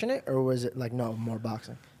as passionate, or was it no, more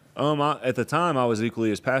boxing? At the time, I was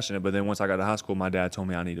equally as passionate, but then once I got to high school, my dad told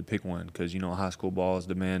me I need to pick one because, high school ball is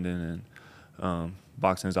demanding and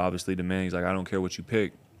boxing is obviously demanding. He's like, I don't care what you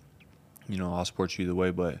pick. I'll support you either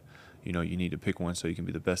way, but, you need to pick one so you can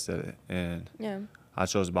be the best at it. And I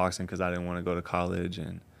chose boxing because I didn't want to go to college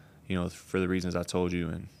and, for the reasons I told you,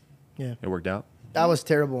 and it worked out. I was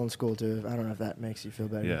terrible in school, too. I don't know if that makes you feel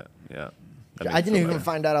better. Yeah. I didn't even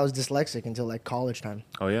find out I was dyslexic until college time.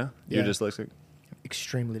 Oh, yeah? You're dyslexic?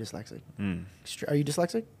 Extremely dyslexic. Are you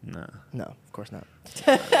dyslexic? No, of course not.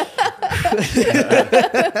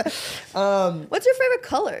 What's your favorite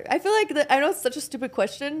color? I feel like I know it's such a stupid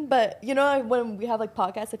question, but when we have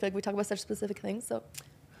podcasts, I feel like we talk about such specific things. So,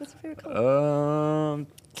 what's your favorite color?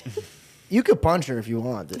 You could punch her if you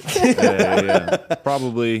want. Yeah.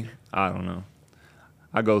 Probably. I don't know.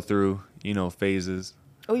 I go through phases.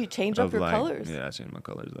 Oh, you change up your colors. Yeah, I change my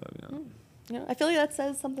colors up. Yeah. I feel like that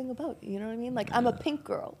says something about you. You know what I mean? I'm a pink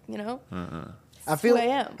girl. I feel who I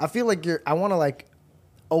am. I feel like I want to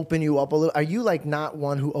open you up a little. Are you not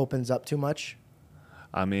one who opens up too much?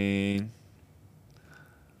 I mean,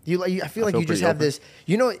 I feel like you just have this.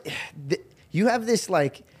 You have this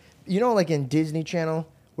in Disney Channel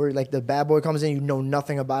where the bad boy comes in,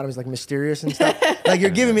 nothing about him, he's mysterious and stuff. You're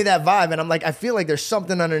giving me that vibe, and I'm I feel like there's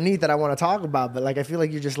something underneath that I want to talk about, but I feel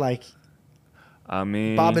like you're just I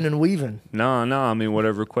mean, bobbing and weaving. No. I mean,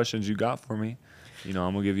 whatever questions you got for me, I'm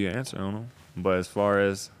gonna give you an answer on them. But as far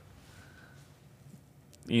as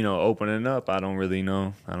opening up, I don't really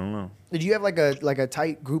know. I don't know. Did you have like a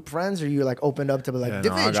tight group friends, or you like opened up to be like, Yeah,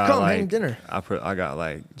 Davidge, come like, hang dinner? I got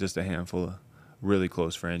like just a handful of really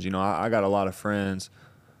close friends. I got a lot of friends,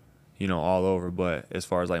 all over. But as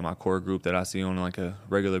far as like my core group that I see on like a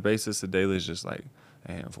regular basis, the daily is just like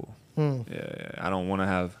a handful. Yeah. I don't want to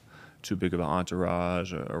have too big of an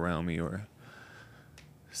entourage around me or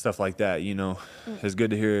stuff like that. It's good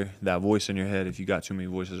to hear that voice in your head. If you got too many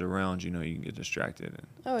voices around, you can get distracted.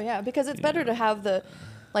 Oh yeah, because it's better to have the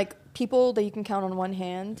people that you can count on one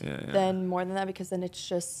hand than more than that, because then it's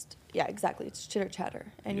just exactly, it's chitter chatter,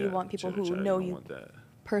 and you want people who know you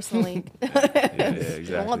personally. Exactly.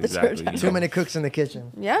 You don't want the chitter-chatter. Too many cooks in the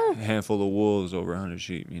kitchen. Yeah. A handful of wolves over 100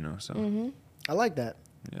 sheep. So. I like that.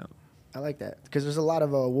 Yeah. I like that because there's a lot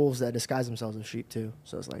of wolves that disguise themselves as sheep too.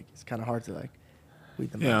 So it's kind of hard to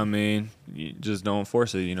weed them out. I mean, you just don't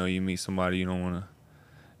force it. You meet somebody you don't want to.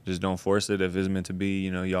 Just don't force it. If it's meant to be,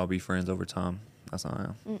 y'all be friends over time. That's how I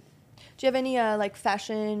am. Do you have any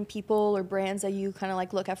fashion people or brands that you kind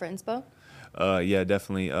of look at for inspo? Yeah,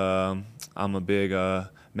 definitely. I'm a big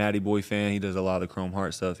Matty Boy fan. He does a lot of the Chrome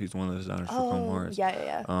Heart stuff. He's one of the designers for Chrome Hearts.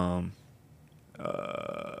 Yeah.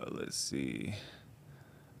 Let's see.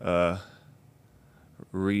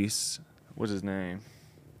 Reese, what's his name?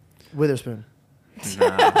 Witherspoon.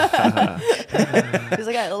 Nah. He's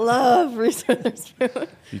like, I love Reese Witherspoon.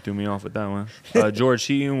 You threw me off with that one. George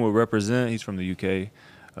Sheehan will represent. He's from the UK.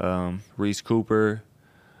 Reese Cooper,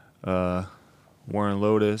 Warren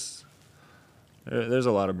Lotus. There's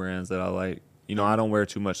a lot of brands that I like. I don't wear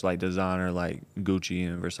too much like designer like Gucci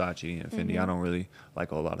and Versace and Fendi. I don't really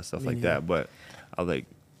like a lot of stuff like that. But I like,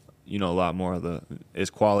 a lot more of it's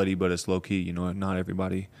quality, but it's low key. Not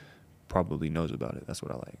everybody probably knows about it. That's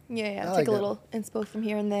what I like. Yeah. I Take like a little inspo from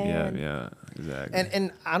here and there. Yeah, exactly.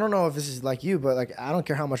 And I don't know if this is like you, but I don't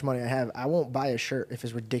care how much money I have. I won't buy a shirt if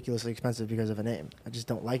it's ridiculously expensive because of a name. I just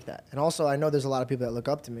don't like that. And also, I know there's a lot of people that look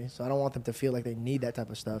up to me, so I don't want them to feel like they need that type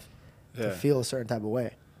of stuff to feel a certain type of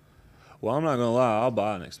way. Well, I'm not gonna lie. I'll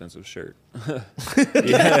buy an expensive shirt.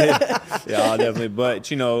 yeah, I'll definitely.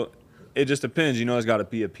 But it just depends. It's got to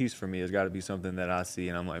be a piece for me. It's got to be something that I see,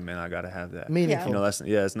 and I'm like, man, I got to have that. Meaningful.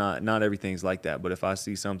 It's not everything's like that. But if I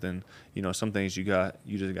see something, some things you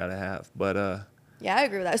just got to have. But yeah, I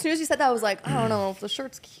agree with that. As soon as you said that, I was like, I don't know if the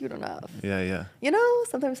shirt's cute enough. Yeah.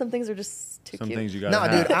 Sometimes some things are just too Some cute. things you got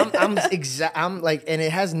to have. Dude, I'm like, and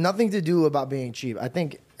it has nothing to do about being cheap. I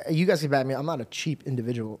think you guys can back me. I'm not a cheap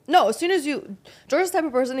individual. No, as soon as George's the type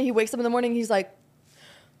of person, he wakes up in the morning, he's like,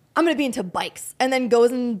 I'm going to be into bikes, and then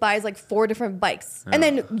goes and buys 4 different bikes and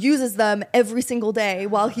then uses them every single day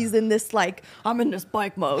while he's in this, I'm in this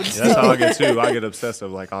bike mode. Yeah, that's how I get too. I get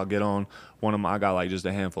obsessive. I'll get on one of my, I got just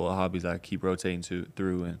a handful of hobbies I keep rotating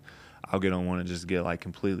through, and I'll get on one and just get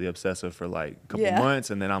completely obsessive for a couple months,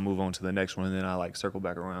 and then I'll move on to the next one, and then I circle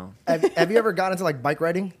back around. Have you ever got into bike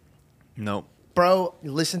riding? Nope. Bro,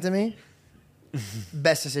 listen to me.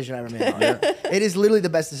 Best decision I ever made. It is literally the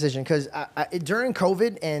best decision because during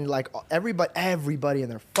COVID and everybody and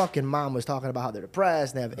their fucking mom was talking about how they're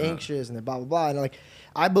depressed and they have anxious and they're blah blah blah, and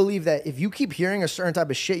I believe that if you keep hearing a certain type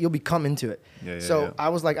of shit, you'll become into it. I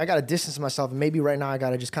was like, I gotta distance myself, and maybe right now I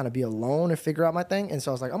gotta just kind of be alone and figure out my thing. And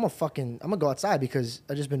so I was like, I'm gonna go outside because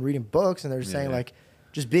I just been reading books and they're saying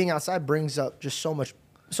just being outside brings up just so much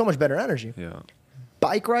better energy. Yeah.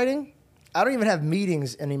 Bike riding. I don't even have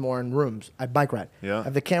meetings anymore in rooms. I bike ride. Yeah. I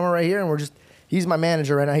have the camera right here, and he's my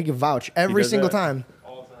manager right now. He can vouch every single time.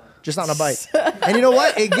 All the time. Just on a bike. And you know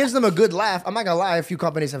what? It gives them a good laugh. I'm not going to lie, a few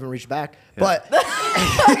companies haven't reached back. Yeah.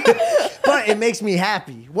 But it makes me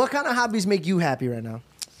happy. What kind of hobbies make you happy right now?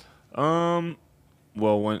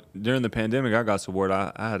 Well, during the pandemic, I got so bored,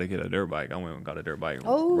 I had to get a dirt bike. I went and got a dirt bike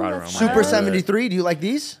and ride around. Super 73, do you like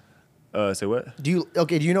these? Say what? Do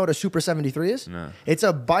you know what a Super 73 is? No. It's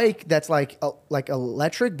a bike that's like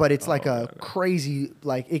electric, but it's crazy,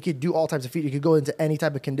 it could do all types of feet. It could go into any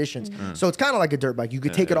type of conditions. So it's kind of like a dirt bike. You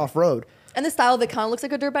could take it off road. And the style of it kind of looks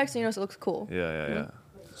like a dirt bike, so it looks cool. Yeah.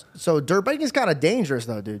 So dirt biking is kind of dangerous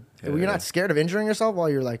though, dude. You're not scared of injuring yourself while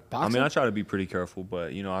you're boxing? I mean, I try to be pretty careful,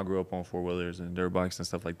 but I grew up on 4-wheelers and dirt bikes and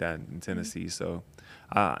stuff like that in Tennessee. So,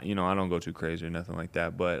 I don't go too crazy or nothing like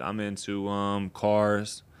that. But I'm into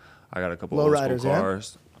cars. I got a couple of old school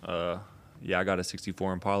cars. Yeah, I got a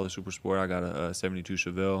 64 Impala Super Sport. I got a 72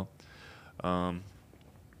 Chevelle. I'm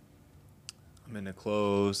into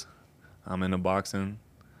clothes. I'm into boxing.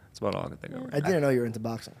 That's about all I can think of. I didn't know you were into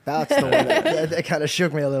boxing. That's the one that kind of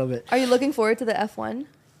shook me a little bit. Are you looking forward to the F1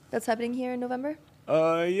 that's happening here in November?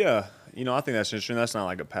 Yeah. I think that's interesting. That's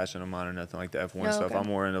not a passion of mine or nothing like the F1 stuff. Okay. I'm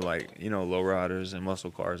more into low riders and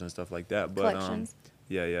muscle cars and stuff like that. But Collections.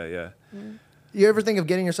 yeah. You ever think of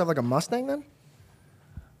getting yourself like a Mustang then?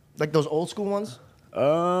 Like those old school ones?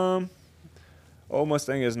 Old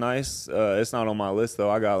Mustang is nice. It's not on my list though.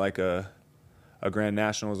 I got like a Grand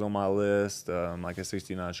National's on my list, like a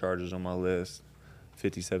 69 Charger's on my list,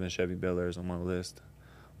 57 Chevy Bel Air's on my list.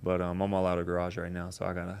 But I'm all out of garage right now, so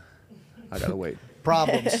I gotta wait.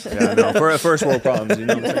 Problems. Yeah, I know. For first world problems, you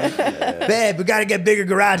know what I'm saying? Yeah. Babe, we gotta get bigger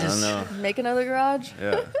garages. I know. Make another garage.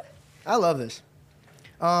 Yeah. I love this.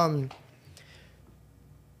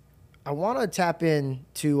 I want to tap in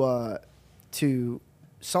to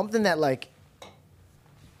something that like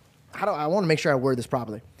I want to make sure I word this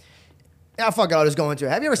properly. Yeah, fuck it, I'll just go into it.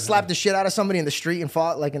 Have you ever slapped the shit out of somebody in the street and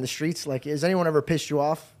fought like in the streets? Like, has anyone ever pissed you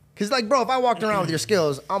off? Because like, bro, if I walked around with your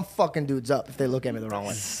skills, I'm fucking dudes up if they look at me the wrong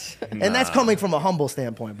way. And that's coming from a humble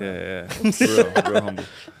standpoint, bro. Yeah. Real humble.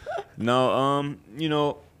 No, you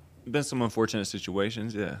know, been some unfortunate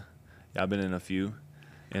situations. Yeah, I've been in a few.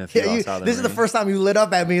 This is the first time you lit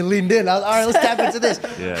up at me and leaned in. I was, all right, let's tap into this.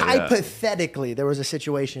 Yeah, Hypothetically, there was a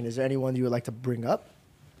situation. Is there anyone you would like to bring up?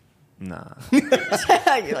 Nah. You're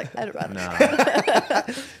like, I'd rather.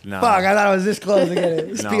 Nah. Fuck, I thought I was this close to get it.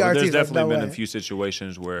 It's No, PRT, there's there's definitely no been way. a few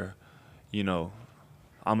situations where, you know,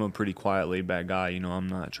 I'm a pretty quiet, laid back guy. You know, I'm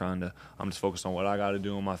just focused on what I got to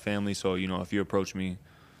do in my family. So, you know, if you approach me,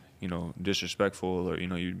 you know, disrespectful or, you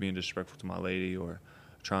know, you're being disrespectful to my lady or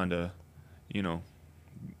trying to, you know,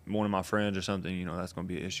 one of my friends or something, you know, that's going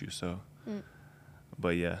to be an issue. So,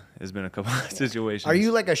 but yeah, it's been a couple of situations. Are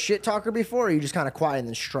you like a shit talker before, or are you just kind of quiet and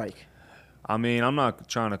then strike? I mean, I'm not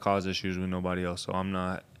trying to cause issues with nobody else, so I'm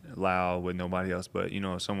not loud with nobody else. But, you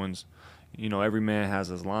know, if someone's, you know, every man has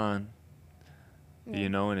his line, you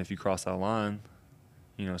know, and if you cross that line,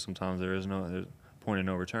 you know, sometimes there's a point of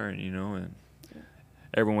no return, you know, and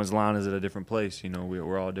everyone's line is at a different place. You know,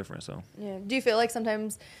 we're all different, so. Yeah. Do you feel like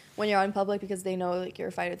sometimes when you're out in public because they know like you're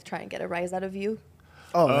a fighter to try and get a rise out of you?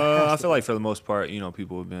 Oh, I feel like for the most part, you know,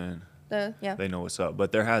 people have been, Yeah. they know what's up.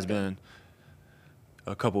 But there has been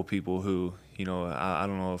a couple people who, you know, I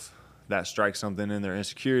don't know if that strikes something in their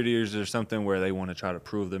insecurities or something where they want to try to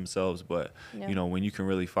prove themselves. But, you know, when you can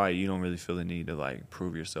really fight, you don't really feel the need to, like,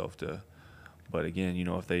 prove yourself to. But, again, you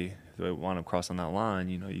know, if they wind up crossing that line,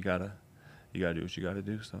 you know, you got to do what you got to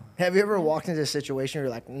do. So. Have you ever walked into a situation where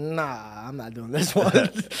you're like, nah, I'm not doing this one?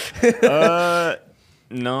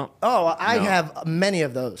 No. Oh, I have many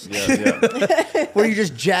of those. Yeah. Where you're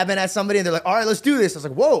just jabbing at somebody and they're like, all right, let's do this. I was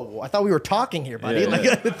like, whoa, I thought we were talking here, buddy. Yeah, Like,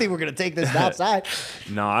 yeah. I didn't think we're going to take this outside.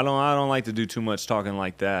 No, I don't like to do too much talking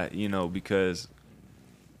like that, you know, because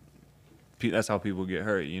that's how people get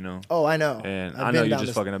hurt, you know. Oh, I know. And I've I know been you're down just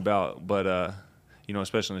this- fucking about, but you know,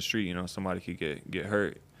 especially in the street, you know, somebody could get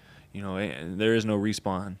hurt, you know, and there is no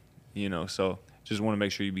respawn, you know. So just want to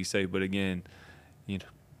make sure you be safe. But again, you know,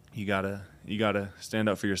 you gotta stand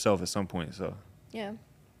up for yourself at some point. So Yeah.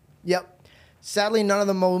 Yep. Sadly, none of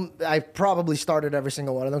them. I probably started every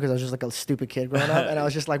single one of them because I was just like a stupid kid growing up, and I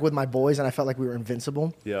was just like with my boys, and I felt like we were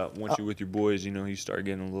invincible. yeah, once you're with your boys, you know, you start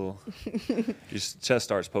getting a little, your chest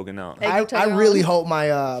starts poking out. Hey, I you tell your really own. hope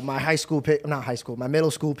my high school my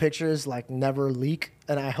middle school pictures like never leak,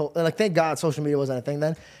 and I hope like thank God social media wasn't a thing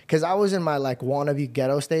then, because I was in my like wannabe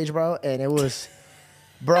ghetto stage, bro, and it was,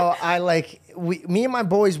 bro, me and my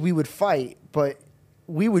boys, we would fight, but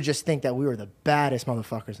we would just think that we were the baddest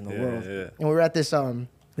motherfuckers in the world. Yeah. And we were at this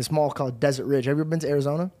mall called Desert Ridge. Have you ever been to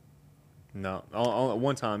Arizona? No,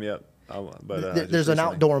 one time, yep. But just There's an recently.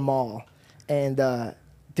 outdoor mall, and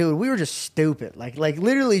dude, we were just stupid, like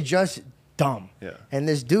literally just dumb. Yeah. And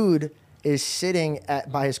this dude is sitting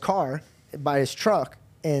by his car, by his truck,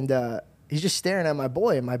 and he's just staring at my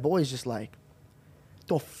boy, and my boy's just like,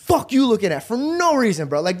 "The fuck you looking at?" For no reason,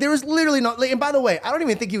 bro. Like there was literally no. Like, and by the way, I don't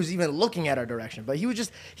even think he was even looking at our direction, but he was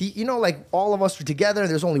just you know, like all of us were together, and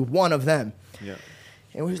there's only one of them. Yeah.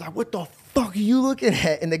 And we was like, "What the fuck are you looking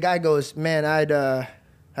at?" And the guy goes, "Man,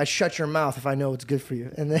 I'd shut your mouth if I know what's good for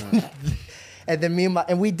you." And then, and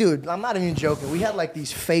then dude, I'm not even joking. We had like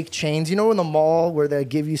these fake chains, you know, in the mall where they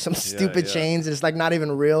give you some stupid yeah. chains and it's like not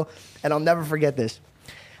even real. And I'll never forget this.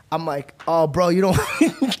 I'm like, "Oh, bro, you don't."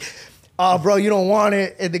 "Oh, bro, you don't want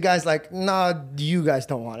it." And the guy's like, "Nah, you guys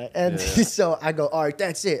don't want it." And Yeah. so I go, "All right,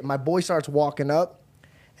 that's it." My boy starts walking up,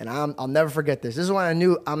 and I'll never forget this. This is when I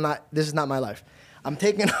knew this is not my life. I'm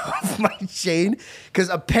taking off my chain because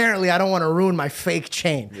apparently I don't want to ruin my fake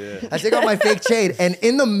chain. Yeah. I take off my fake chain, and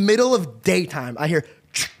in the middle of daytime, I hear,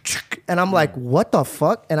 and I'm like, "What the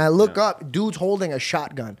fuck?" And I look up, dude's holding a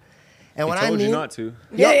shotgun. And He when told I mean, you not to.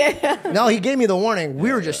 Yeah. no, he gave me the warning.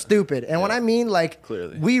 We were just stupid. And when I mean, like,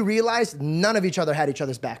 Clearly. we realized none of each other had each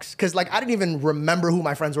other's backs. Because, like, I didn't even remember who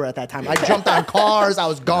my friends were at that time. I jumped on cars. I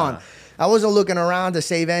was gone. I wasn't looking around to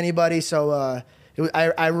save anybody. So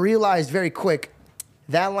I realized very quick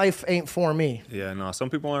that life ain't for me. Yeah, no, some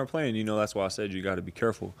people aren't playing. You know, that's why I said you got to be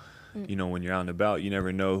careful. You know, when you're out and about, you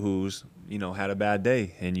never know who's, you know, had a bad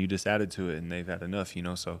day and you just added to it and they've had enough, you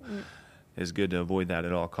know. So it's good to avoid that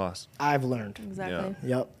at all costs. I've learned. Exactly.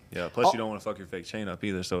 Yep. Yeah, plus you don't want to fuck your fake chain up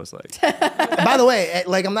either, so it's like. By the way,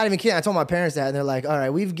 like, I'm not even kidding. I told my parents that, and they're like, all right,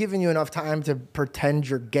 we've given you enough time to pretend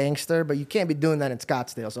you're gangster, but you can't be doing that in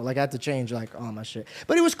Scottsdale. So, like, I had to change, like, all my shit.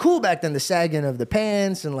 But it was cool back then, the sagging of the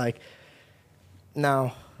pants, and, like,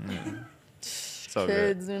 no. It's all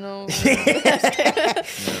good. Kids, you know.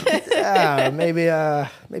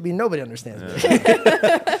 Maybe nobody understands me.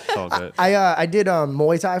 It's all good. I did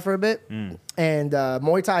Muay Thai for a bit, and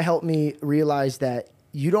Muay Thai helped me realize that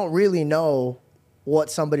you don't really know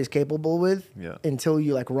what somebody's capable with until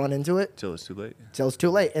you like run into it. Till it's too late. Till it's too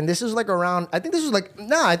late. And this is like around. I think this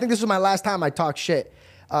was my last time I talked shit.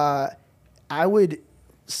 I would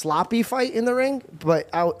sloppy fight in the ring, but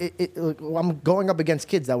I'm going up against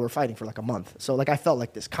kids that were fighting for like a month. So like I felt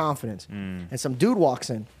like this confidence, and some dude walks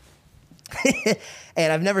in.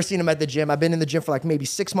 And I've never seen him at the gym. I've been in the gym for like maybe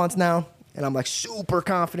 6 months now, and I'm like super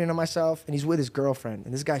confident in myself. And he's with his girlfriend,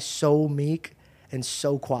 and this guy's so meek and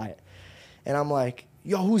so quiet. And I'm like,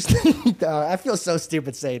 yo, who's I feel so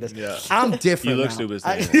stupid saying this. Yeah. I'm different. You look now. stupid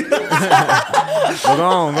saying it. Well, go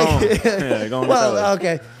on. Yeah, go on. Well,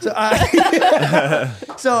 okay.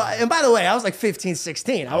 So, and by the way, I was like 15,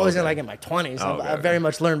 16. I wasn't like in my 20s. I very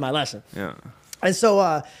much learned my lesson. Yeah. And so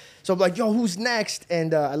I'm like, yo, who's next?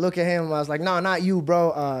 And I look at him. I was like, no, not you,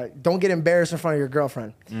 bro. Don't get embarrassed in front of your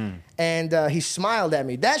girlfriend. And he smiled at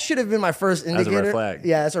me. That should have been my first indicator. That's a red flag.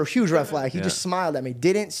 Yeah, that's a huge red flag. He just smiled at me.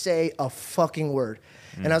 Didn't say a fucking word.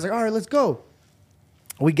 And I was like, all right, let's go.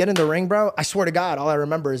 We get in the ring, bro. I swear to God, all I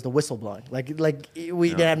remember is the whistle blowing. Like we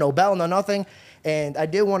didn't have no bell, no nothing. And I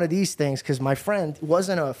did one of these things because my friend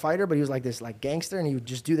wasn't a fighter, but he was like this like gangster, and he would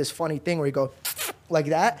just do this funny thing where he go like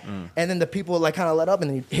that, and then the people would like kind of let up, and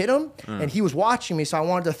then he'd hit him, and he was watching me, so I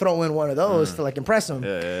wanted to throw in one of those to like impress him.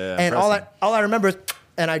 Yeah, and all I remember is,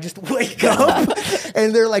 and I just wake up,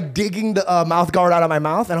 and they're like digging the mouth guard out of my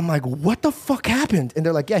mouth, and I'm like, what the fuck happened? And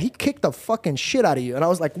they're like, yeah, he kicked the fucking shit out of you. And I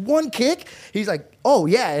was like, one kick? He's like, oh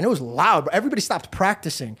yeah, and it was loud. Everybody stopped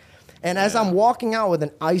practicing. And as I'm walking out with an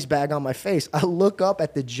ice bag on my face, I look up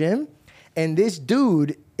at the gym, and this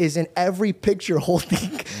dude is in every picture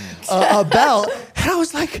holding a belt. And I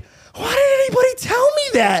was like, why didn't anybody tell me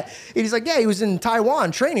that? And he's like, yeah, he was in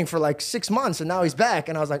Taiwan training for like 6 months, and now he's back.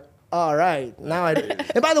 And I was like, all right, now I.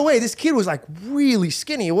 And by the way, this kid was like really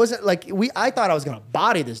skinny. It wasn't like I thought I was gonna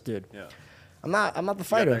body this dude. Yeah. I'm not the You got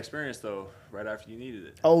fighter. that experience though, right after you needed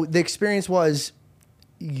it. Oh, the experience was,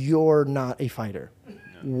 you're not a fighter.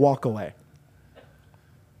 Walk away.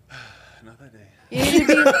 Not that day.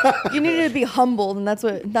 You needed to be humbled, and that's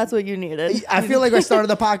what you needed. I feel like I started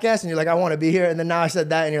the podcast and you're like, I want to be here. And then now I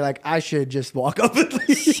said that and you're like, I should just walk up and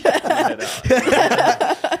leave.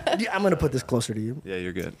 I'm going to put this closer to you. Yeah,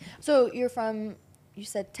 you're good. So you're from, you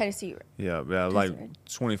said Tennessee. Yeah, like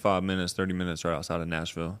 25 minutes, 30 minutes right outside of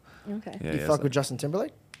Nashville. Okay. Yeah, You yeah, fuck so- with Justin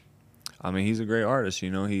Timberlake? I mean, he's a great artist,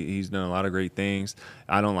 you know. He's done a lot of great things.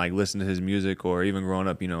 I don't like listen to his music, or even growing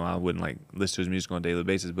up, you know, I wouldn't like listen to his music on a daily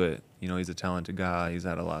basis. But you know, he's a talented guy. He's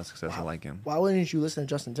had a lot of success. I like him. Why wouldn't you listen to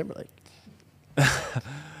Justin Timberlake?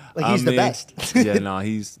 Like he's the best. Yeah, no,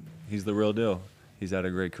 he's the real deal. He's had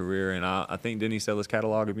a great career, and I think didn't he sell his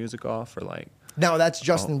catalog of music off for like? No, that's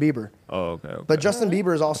Justin Bieber. Oh, okay. But Justin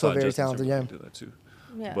Bieber is I also thought very Justin talented. Yeah. Timberlake did that too.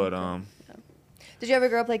 Yeah. But Did you ever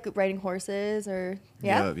grow up like riding horses or?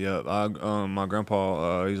 Yeah. Yeah. My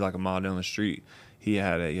grandpa, he's like a mile down the street. He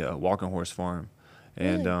had a walking horse farm,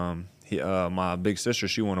 and my big sister,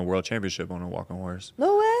 she won a world championship on a walking horse.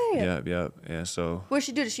 No way. Yeah. So What does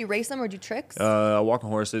she do? Does she race them or do tricks? a walking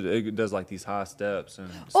horse, it does like these high steps and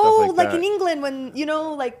stuff oh, like like that. in England when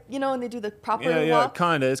when they do the proper Yeah, walk.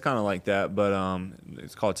 kind of. It's kind of like that, but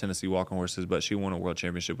it's called Tennessee Walking Horses. But she won a world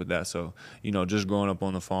championship with that. So you know, just growing up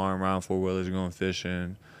on the farm, riding 4-wheelers, going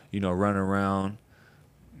fishing, you know, running around,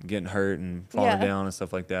 getting hurt and falling down and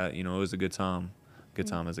stuff like that. You know, it was a good time. Good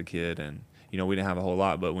time as a kid, and you know, we didn't have a whole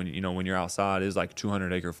lot, but when you're outside, it's like a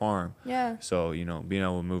 200-acre farm. Yeah. So you know, being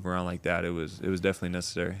able to move around like that, it was definitely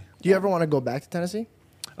necessary. Do you ever want to go back to Tennessee?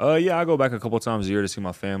 Yeah, I go back a couple times a year to see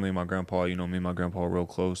my family, my grandpa. You know, me and my grandpa are real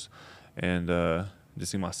close, and to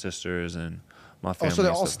see my sisters and my family. Oh, so they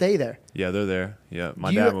and all stuff. stay there. Yeah, they're there. Yeah,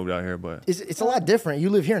 my Do you- dad moved out here, but It's a lot different. You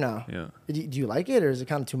live here now. yeah. Do you like it, or is it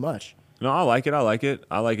kind of too much? No, I like it. I like it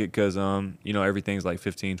because you know, everything's like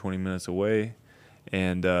 15, 20 minutes away,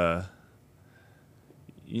 and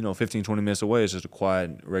 15, 20 minutes away is just a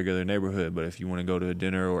quiet, regular neighborhood. But if you want to go to a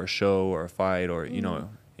dinner or a show or a fight or,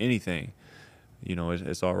 anything,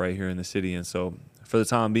 it's all right here in the city. And so for the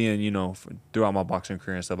time being, throughout my boxing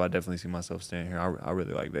career and stuff, I definitely see myself staying here. I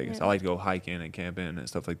really like Vegas. Yeah. I like to go hiking and camping and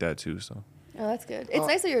stuff like that too. So. Oh, that's good. It's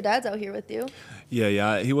nice that your dad's out here with you.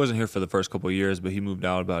 Yeah. He wasn't here for the first couple of years, but he moved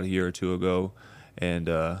out about a year or two ago. And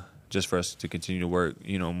just for us to continue to work,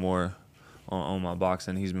 more on my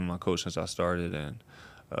boxing. He's been my coach since I started. And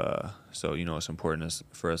so, it's important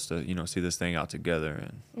for us to, see this thing out together.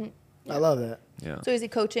 And I love that. yeah. So is he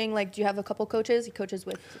coaching? Like, do you have a couple coaches? He coaches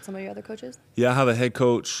with some of your other coaches? Yeah, I have a head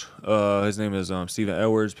coach. His name is Steven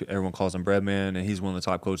Edwards. Everyone calls him Breadman, and he's one of the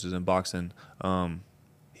top coaches in boxing.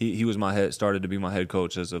 He was started to be my head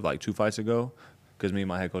coach as of like 2 fights ago, because me and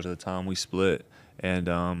my head coach at the time, we split.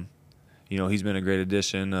 And, he's been a great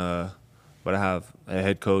addition. But I have a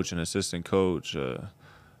head coach, an assistant coach,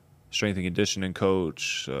 strength and conditioning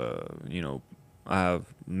coach. I have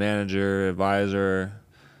manager, advisor,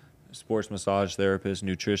 sports massage therapist,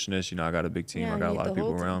 nutritionist. I got a big team. Yeah, I got a you lot have of the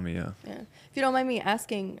people whole around me. Yeah. Yeah. If you don't mind me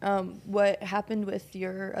asking, what happened with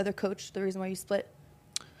your other coach, the reason why you split?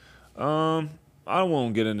 I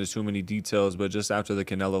won't get into too many details, but just after the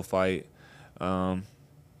Canelo fight, it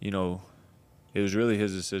was really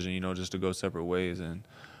his decision, just to go separate ways. And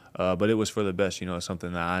but it was for the best, it's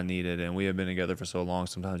something that I needed. And we have been together for so long.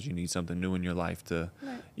 Sometimes you need something new in your life to,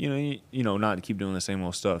 Right. not to keep doing the same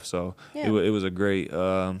old stuff. So Yeah. it was a great.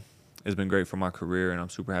 It's been great for my career, and I'm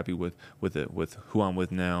super happy with who I'm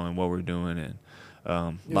with now and what we're doing, and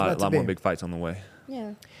a meant to lot more be. big fights on the way.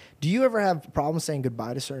 Yeah. Do you ever have problems saying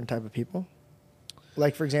goodbye to certain type of people?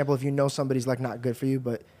 Like, for example, if somebody's like not good for you,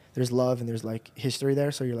 but there's love and there's like history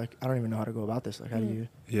there, so you're like, I don't even know how to go about this. Like, how do you?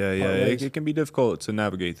 Yeah. Part ways? It can be difficult to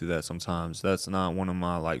navigate through that sometimes. That's not one of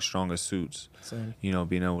my like strongest suits. Same.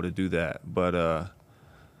 Being able to do that. But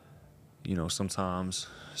sometimes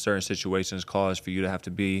certain situations cause for you to have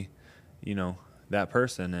to be, that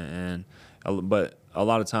person. But a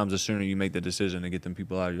lot of times, the sooner you make the decision to get them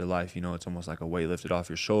people out of your life, it's almost like a weight lifted off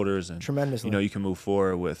your shoulders, and Tremendously. you can move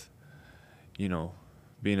forward with,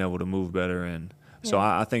 being able to move better. And so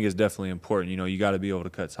Yeah. I think it's definitely important. You got to be able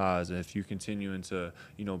to cut ties. And if you're continuing to,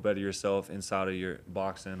 better yourself inside of your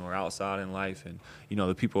boxing or outside in life, and,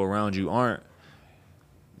 the people around you aren't,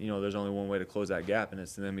 there's only one way to close that gap, and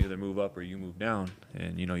it's to them either move up or you move down.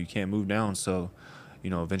 And, you can't move down. So,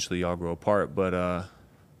 eventually y'all grow apart. But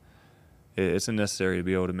it's necessary to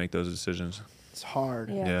be able to make those decisions. It's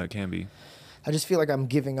hard. Yeah. Yeah, it can be. I just feel like I'm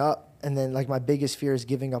giving up, and then like my biggest fear is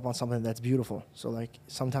giving up on something that's beautiful. So like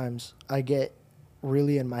sometimes I get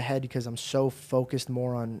really in my head because I'm so focused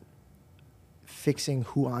more on fixing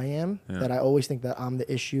who I am that I always think that I'm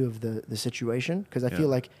the issue of the situation, because I feel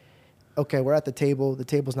like, okay, we're at the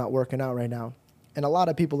table's not working out right now, and a lot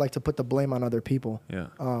of people like to put the blame on other people. Yeah.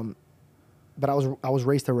 But I was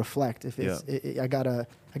raised to reflect. If it's I gotta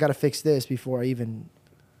fix this before I even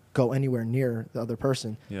go anywhere near the other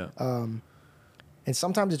person. Yeah. And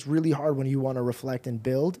sometimes it's really hard when you want to reflect and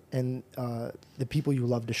build, and the people you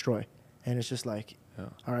love destroy. And it's just like,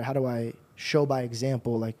 all right, how do I show by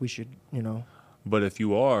example? Like we should, But if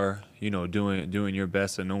you are, doing your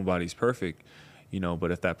best, and nobody's perfect,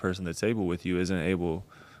 but if that person at the table with you isn't able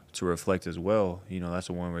to reflect as well, that's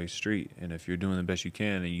a one-way street. And if you're doing the best you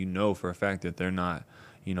can, and for a fact that they're not,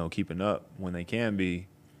 keeping up when they can be,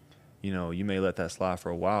 you may let that slide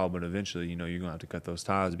for a while, but eventually, you're going to have to cut those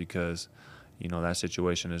ties, because, that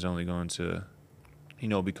situation is only going to,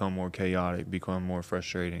 become more chaotic, become more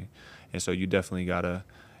frustrating. And so you definitely got to,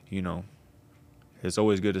 it's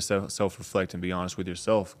always good to self-reflect and be honest with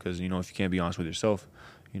yourself, because, if you can't be honest with yourself,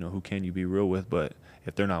 who can you be real with? But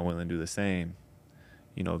if they're not willing to do the same,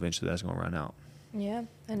 eventually that's going to run out. Yeah.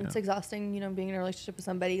 And it's exhausting, being in a relationship with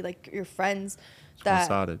somebody like your friends. It's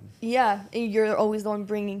one-sided. Yeah. And you're always the one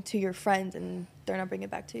bringing to your friends, and they're not bringing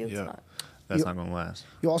it back to you. Yeah. It's not. That's not going to last.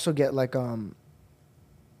 You also get like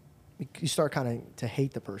you start kind of to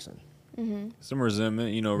hate the person. Mm-hmm. Some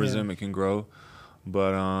resentment, resentment can grow,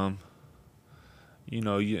 but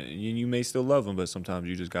you may still love them, but sometimes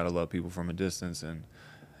you just got to love people from a distance, and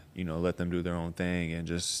let them do their own thing, and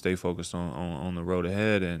just stay focused on the road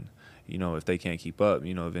ahead. And if they can't keep up,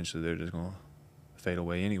 eventually they're just going to fade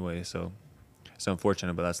away anyway. So it's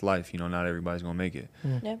unfortunate, but that's life. Not everybody's going to make it.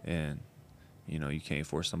 Yeah. And you can't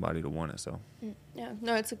force somebody to want it. So Yeah.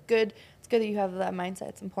 No, it's good that you have that mindset.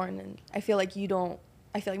 It's important. And I feel like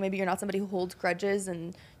maybe you're not somebody who holds grudges,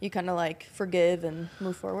 and you kind of like forgive and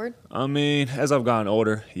move forward. I mean, as I've gotten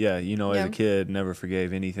older, as Yeah. a kid, never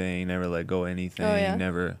forgave anything, never let go of anything, Oh, yeah.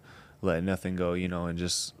 never let nothing go, and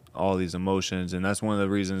just all these emotions. And that's one of the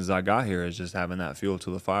reasons I got here, is just having that fuel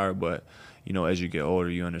to the fire. But, you know, as you get older,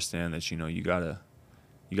 you understand that, you know, you gotta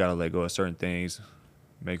let go of certain things,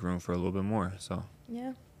 make room for a little bit more. So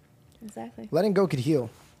Yeah, exactly. Letting go could heal.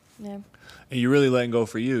 Yeah. and you're really letting go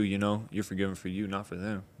for you, you know, you're forgiving for you, not for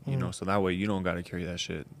them, you know, so that way you don't got to carry that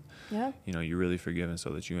shit. Yeah. You know, you're really forgiving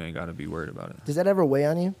so that you ain't got to be worried about it. Does that ever weigh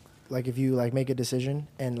on you? Like if you like make a decision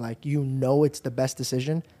and like you know it's the best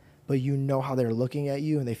decision, but you know how they're looking at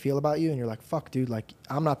you and they feel about you, and you're like, fuck, dude, like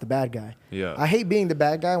I'm not the bad guy. Yeah. I hate being the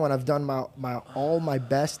bad guy when I've done my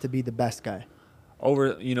best to be the best guy.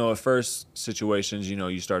 Over, you know, at first situations, you know,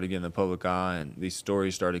 you started getting the public eye and these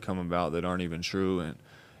stories started coming about that aren't even true. And,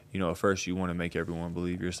 you know, at first you want to make everyone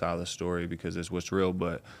believe your side of the story because it's what's real,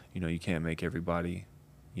 but, you know, you can't make everybody,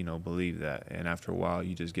 you know, believe that. And after a while,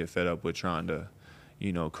 you just get fed up with trying to,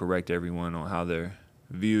 you know, correct everyone on how they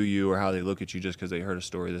view you or how they look at you just because they heard a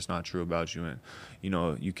story that's not true about you. And, you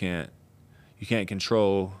know, you can't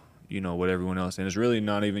control, you know, what everyone else, and it's really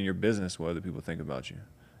not even your business what other people think about you.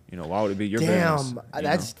 You know, why would it be your business? Damn,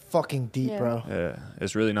 that's fucking deep, Yeah. bro. Yeah,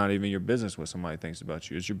 it's really not even your business what somebody thinks about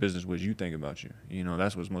you. It's your business what you think about you. You know,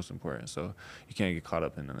 that's what's most important. So you can't get caught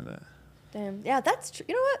up in none of that. Damn. Yeah, that's true.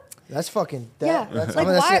 You know what? That's fucking. Yeah. That's, Like, I'm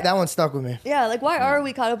gonna why- say, that one stuck with me. Yeah, like why are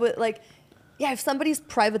we caught up with like, yeah, if somebody's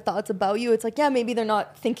private thoughts about you, it's like, yeah, maybe they're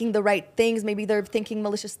not thinking the right things, maybe they're thinking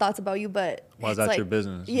malicious thoughts about you, but Why is it's that like, your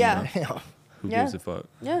business? you Yeah, know? Damn. Who Yeah. gives a fuck?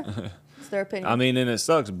 yeah, it's their opinion. I mean, and it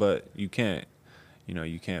sucks, but you can't. You know,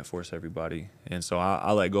 you can't force everybody. And so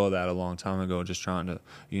I let go of that a long time ago, just trying to,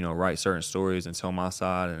 you know, write certain stories and tell my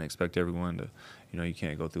side and expect everyone to, you know, you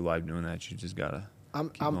can't go through life doing that. You just gotta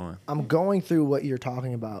keep going. I'm going through what you're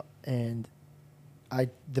talking about, and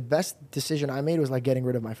the best decision I made was like getting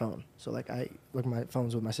rid of my phone. So like I look at my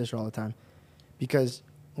phones with my sister all the time, because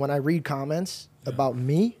when I read comments about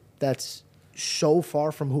me that's so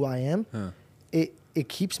far from who I am, it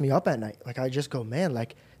keeps me up at night. Like I just go, man,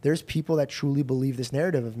 like there's people that truly believe this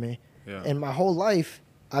narrative of me, Yeah. and my whole life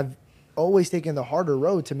I've always taken the harder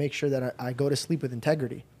road to make sure that I go to sleep with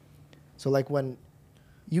integrity. So like when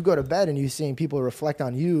you go to bed and you're seeing people reflect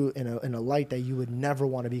on you in a light that you would never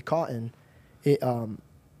want to be caught in, it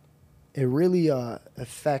really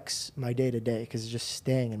affects my day to day because it's just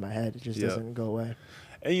staying in my head. It just Yeah. doesn't go away.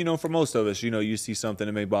 And, you know, for most of us, you know, you see something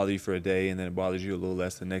that may bother you for a day and then it bothers you a little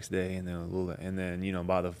less the next day and then and then, you know,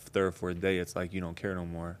 by the third, fourth day, it's like you don't care no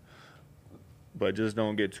more. But just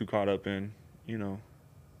don't get too caught up in, you know,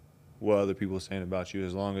 what other people are saying about you.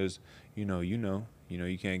 As long as, you know,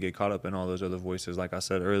 you can't get caught up in all those other voices. Like I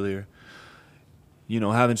said earlier, you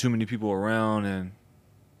know, having too many people around and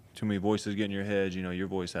too many voices get in your head, you know, your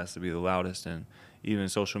voice has to be the loudest. And even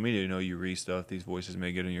social media, you know, you read stuff, these voices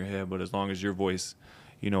may get in your head, but as long as your voice,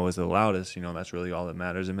 you know, is the loudest, you know, that's really all that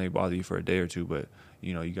matters. It may bother you for a day or two, but,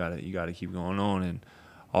 you know, you gotta keep going on. And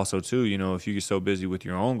also too, you know, if you get so busy with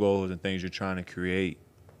your own goals and things you're trying to create,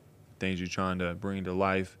 things you're trying to bring to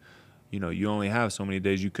life, you know, you only have so many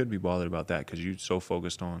days you could be bothered about that because you're so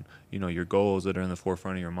focused on, you know, your goals that are in the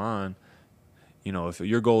forefront of your mind. You know, if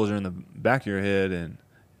your goals are in the back of your head and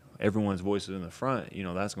everyone's voice is in the front, you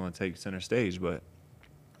know, that's going to take center stage. But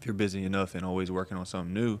if you're busy enough and always working on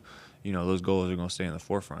something new, you know, those goals are going to stay in the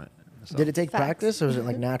forefront. So, Did it take Facts. practice or was it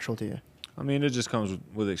like natural to you? I mean, it just comes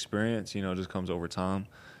with experience, you know, it just comes over time.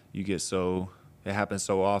 It happens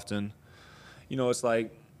so often. You know, it's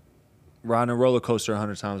like riding a roller coaster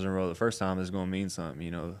 100 times in a row. The first time is going to mean something,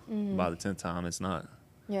 you know. By the 10th time, it's not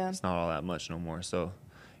all that much no more. So,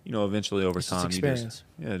 you know, eventually over It's just time, experience.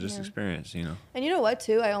 experience, you know. And you know what,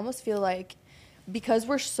 too? I almost feel like because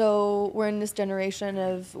we're in this generation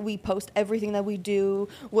of we post everything that we do,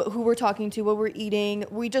 who we're talking to, what we're eating.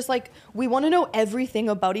 We just like, we want to know everything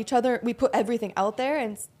about each other. We put everything out there.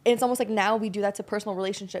 And it's almost like now we do that to personal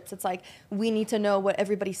relationships. It's like we need to know what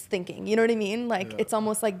everybody's thinking. You know what I mean? Like it's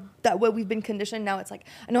almost like that way we've been conditioned. Now it's like,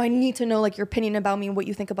 no, I need to know like your opinion about me and what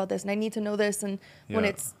you think about this. And I need to know this. And when Yeah.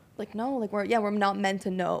 it's like, no, like we're not meant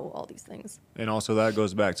to know all these things. And also that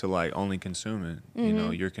goes back to like only consuming. You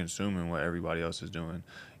know, you're consuming what everybody else is doing.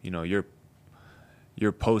 You know, you're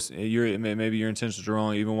posting. Maybe your intentions are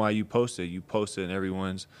wrong. Even while you post it and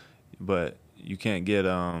everyone's. But you can't get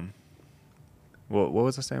What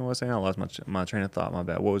was I saying? What was I saying? I lost my train of thought. My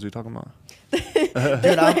bad. What was we talking about?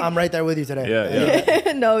 Dude, I'm right there with you today.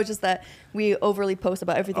 Yeah. No, it's just that we overly post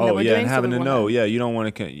about everything that Oh we're yeah, doing. and so having we to wanna- know. Yeah, you don't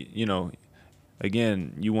want to. You know,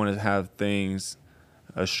 again, you want to have things,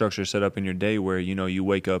 a structure set up in your day where, you know, you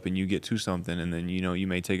wake up and you get to something and then, you know, you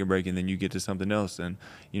may take a break and then you get to something else. And,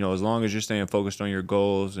 you know, as long as you're staying focused on your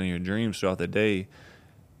goals and your dreams throughout the day,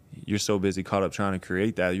 you're so busy caught up trying to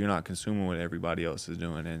create that you're not consuming what everybody else is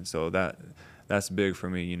doing. And so that's big for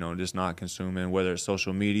me, just not consuming, whether it's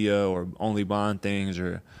social media or only buying things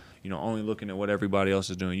or, only looking at what everybody else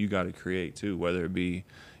is doing. You got to create too, whether it be,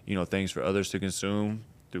 things for others to consume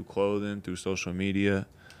through clothing, through social media.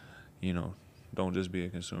 Don't just be a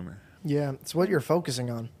consumer. Yeah, it's what you're focusing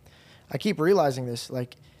on. I keep realizing this,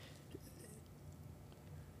 like,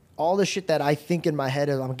 all the shit that I think in my head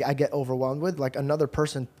I get overwhelmed with, like another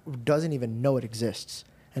person doesn't even know it exists.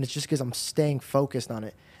 And it's just because I'm staying focused on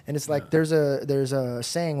it. And it's like there's a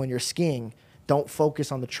saying when you're skiing, don't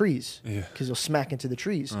focus on the trees because you'll smack into the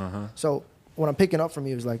trees. So what I'm picking up from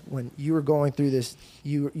you is like when you were going through this,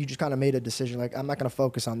 you just kind of made a decision like, I'm not going to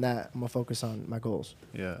focus on that. I'm going to focus on my goals.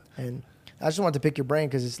 Yeah. And I just wanted to pick your brain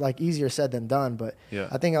because it's like easier said than done. But yeah.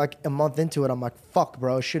 I think like a month into it, I'm like, fuck,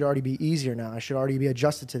 bro, it should already be easier now. I should already be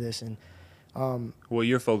adjusted to this. And well,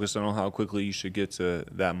 you're focusing on how quickly you should get to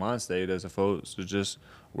that mind state as opposed to just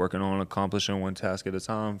working on accomplishing one task at a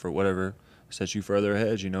time for whatever sets you further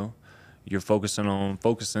ahead. You're focusing on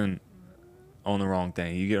the wrong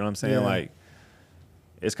thing. You get what I'm saying? Yeah. Like,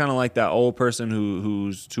 it's kind of like that old person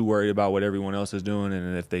who's too worried about what everyone else is doing,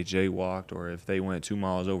 and if they jaywalked or if they went 2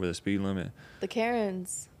 miles over the speed limit. The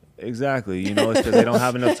Karens. Exactly. It's because they don't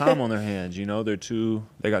have enough time on their hands. They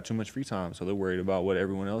got too much free time, so they're worried about what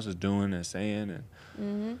everyone else is doing and saying.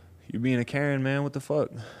 And you being a Karen, man, what the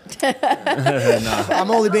fuck? nah.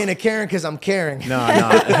 I'm only being a Karen because I'm caring.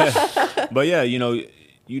 Nah. But yeah,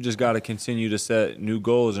 you just got to continue to set new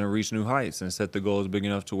goals and reach new heights and set the goals big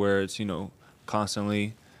enough to where it's,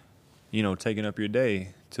 constantly, taking up your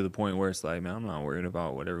day to the point where it's like, man, I'm not worried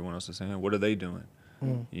about what everyone else is saying. What are they doing?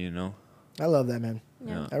 I love that, man.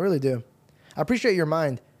 Yeah. I really do. I appreciate your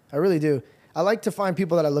mind. I really do. I like to find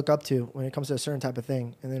people that I look up to when it comes to a certain type of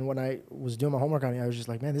thing. And then when I was doing my homework on it, I was just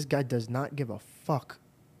like, man, this guy does not give a fuck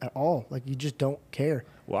at all. Like, you just don't care.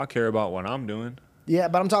 Well, I care about what I'm doing. Yeah,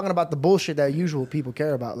 but I'm talking about the bullshit that usual people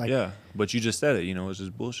care about. Like, yeah, but you just said it, it's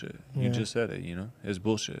just bullshit. You just said it, it's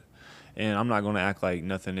bullshit. And I'm not going to act like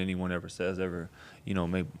nothing anyone ever says ever,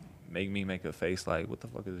 make me make a face like, what the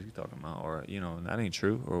fuck is he talking about? Or, that ain't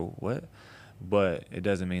true or what? But it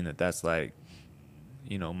doesn't mean that that's like,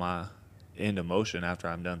 my end emotion after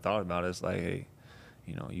I'm done thought about it. It's like, hey,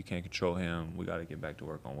 you can't control him. We got to get back to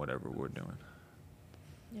work on whatever we're doing.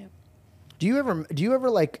 Yeah. Do you ever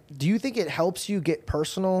think it helps you get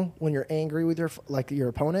personal when you're angry with your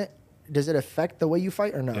opponent? Does it affect the way you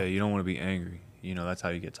fight or no? Yeah, you don't want to be angry. That's how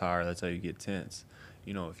you get tired. That's how you get tense.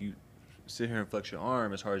 If you sit here and flex your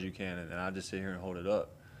arm as hard as you can and I just sit here and hold it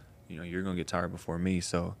up, you're going to get tired before me.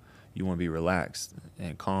 So you want to be relaxed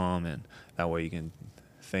and calm, and that way you can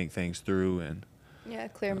think things through and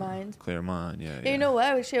clear mind. Clear mind, yeah. You know what?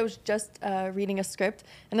 Actually, I was just reading a script,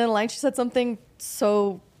 and in a line she said something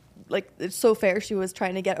so, like, it's so fair. She was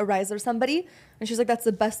trying to get a rise of somebody, and she's like, that's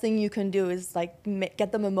the best thing you can do is, like,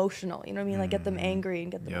 get them emotional. You know what I mean? Like, get them angry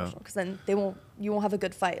and get them emotional, because then you won't have a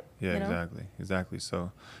good fight. Yeah, exactly.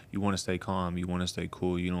 So you want to stay calm. You want to stay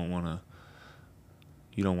cool. You don't want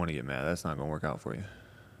to get mad. That's not going to work out for you.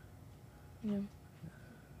 Yeah.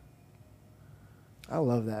 I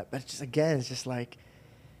love that. But it's just like,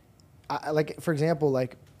 like, for example,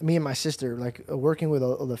 like me and my sister, like working with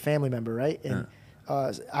a family member, right? And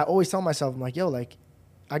I always tell myself, I'm like, yo, like,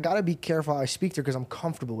 I got to be careful how I speak to her because I'm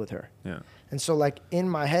comfortable with her. Yeah. And so, like, in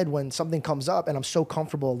my head, when something comes up and I'm so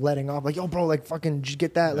comfortable letting off, like, yo, bro, like, fucking just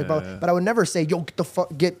get that. Like, but I would never say, yo, get the fuck,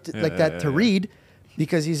 that to Reed,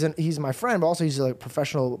 because he's my friend, but also he's a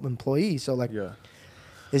professional employee. So, like,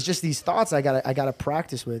 it's just these thoughts I gotta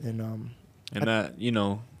practice with. And that,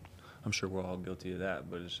 I'm sure we're all guilty of that,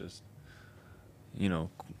 but it's just,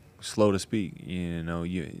 slow to speak,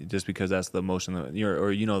 just because that's the emotion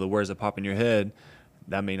or the words that pop in your head,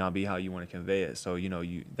 that may not be how you want to convey it. So,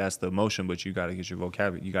 that's the emotion, but you got to get your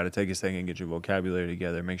vocabulary. You got to take a second and get your vocabulary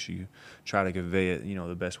together. Make sure you try to convey it,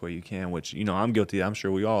 the best way you can, which, I'm guilty. I'm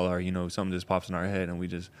sure we all are, something just pops in our head and we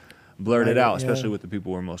just blurt it out, especially with the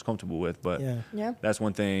people we're most comfortable with. But that's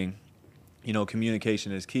one thing,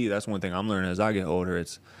 communication is key. That's one thing I'm learning as I get older.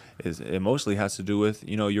 It mostly has to do with,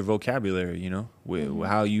 your vocabulary, with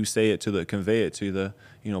how you say it convey it to the,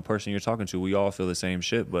 person you're talking to. We all feel the same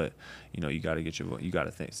shit, but, you got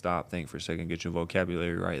to think for a second, get your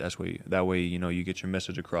vocabulary right. That way, you get your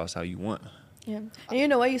message across how you want. Yeah. And you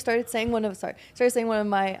know what? You started saying one of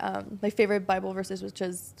my my favorite Bible verses, which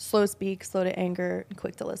is slow to speak, slow to anger, and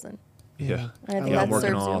quick to listen. Yeah. And I think I'm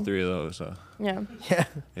working on all three of those. So. Yeah.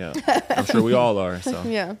 I'm sure we all are. So.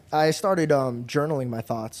 Yeah. I started journaling my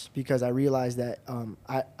thoughts because I realized that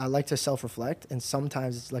I like to self-reflect, and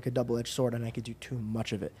sometimes it's like a double-edged sword, and I could do too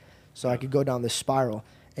much of it. So I could go down this spiral.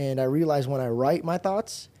 And I realized when I write my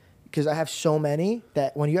thoughts, because I have so many,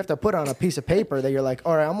 that when you have to put on a piece of paper that you're like,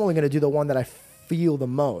 all right, I'm only going to do the one that I feel the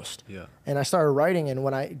most. Yeah. And I started writing, and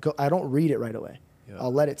when I go, I don't read it right away. Yeah.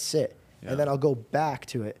 I'll let it sit, Yeah. and then I'll go back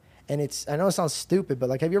to it. And I know it sounds stupid, but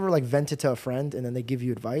like, have you ever like vented to a friend and then they give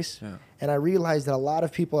you advice? Yeah. And I realized that a lot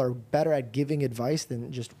of people are better at giving advice than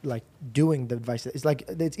just like doing the advice. It's like,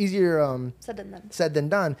 it's easier said than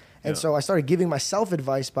done. And Yeah. so I started giving myself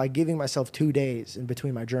advice by giving myself 2 days in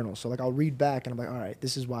between my journals. So like, I'll read back and I'm like, all right,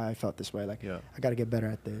 this is why I felt this way. Like, Yeah. I got to get better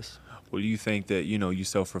at this. Well, do you think that, you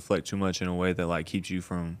self-reflect too much in a way that, like, keeps you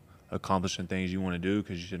from accomplishing things you want to do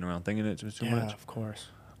because you're sitting around thinking it too Yeah, much? of course.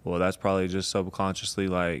 Well, that's probably just subconsciously,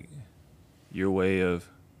 like, your way of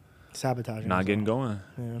Sabotaging. not myself. getting going.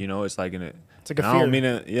 Yeah. It's like It's like a and I don't fear. mean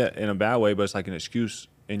it, in a bad way, but it's like an excuse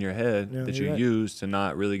in your head Yeah, that you're you right. use to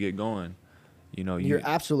not really get going. You're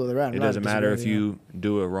absolutely right. I'm It not doesn't matter if disagreeing, you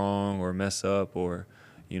do it wrong or mess up or,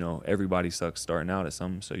 everybody sucks starting out at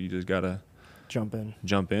something. So you just got to jump in.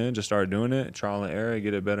 jump in, just start doing it, trial and error,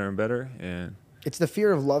 get it better and better. And It's the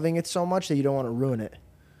fear of loving it so much that you don't want to ruin it.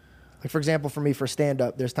 Like, for example, for me, for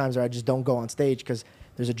stand-up, there's times where I just don't go on stage because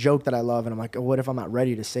there's a joke that I love, and I'm like, oh, what if I'm not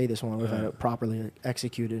ready to say this one? What if I don't properly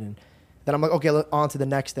execute it? And then I'm like, okay, on to the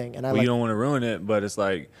next thing. And you don't want to ruin it, but it's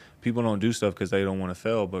like people don't do stuff because they don't want to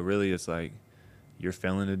fail. But really, it's like you're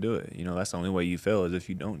failing to do it. That's the only way you fail is if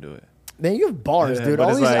you don't do it. Man, you have bars, Yeah, dude. but All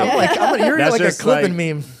it's these, you're That's like a just clipping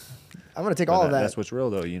like- meme. I'm gonna take But all of that. That's what's real,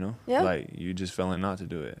 though. Yeah. Like you just failing not to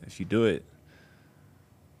do it. If you do it,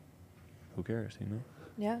 who cares?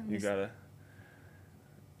 Yeah. You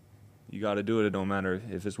gotta do it. It don't matter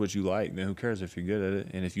if it's what you like. Then who cares if you're good at it?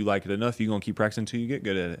 And if you like it enough, you're gonna keep practicing until you get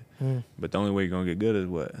good at it. But the only way you're gonna get good is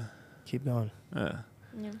what? Keep going. Yeah.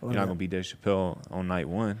 Yeah. You're not gonna be Dave Chappelle on night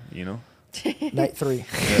one. Night 3.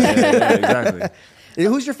 Yeah, exactly.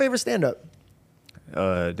 Who's your favorite stand-up?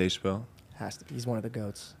 Dave Chappelle. Has to be. He's one of the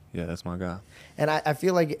goats. Yeah, that's my guy. And I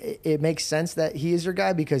feel like it makes sense that he is your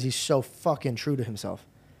guy because he's so fucking true to himself.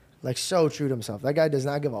 Like, so true to himself. That guy does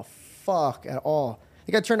not give a fuck at all.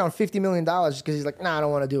 The guy turned down $50 million just because he's like, nah, I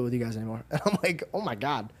don't want to do it with you guys anymore. And I'm like, oh my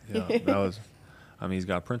God. Yeah, he's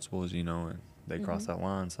got principles, and they crossed that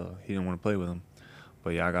line, so he didn't want to play with him.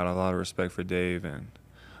 But yeah, I got a lot of respect for Dave.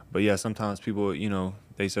 But yeah, sometimes people,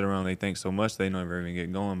 they sit around, they think so much, they never even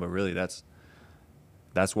get going. But really, that's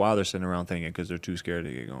why they're sitting around thinking, because they're too scared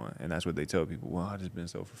to get going. And that's what they tell people. Well, I've just been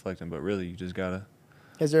self-reflecting. But really, you just got to.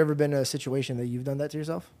 Has there ever been a situation that you've done that to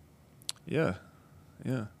yourself? Yeah.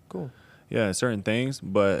 Cool. Yeah, certain things.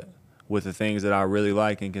 But with the things that I really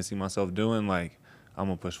like and can see myself doing, like, I'm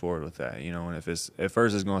going to push forward with that, And if at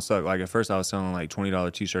first it's going to suck. Like, at first I was selling, like,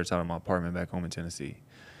 $20 T-shirts out of my apartment back home in Tennessee,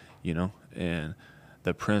 And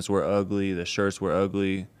the prints were ugly. The shirts were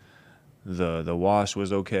ugly. The wash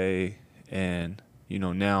was okay. And,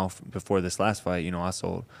 now, before this last fight, I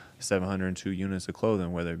sold 702 units of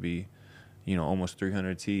clothing, whether it be, almost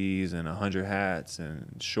 300 tees and 100 hats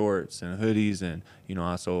and shorts and hoodies. And,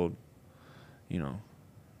 I sold,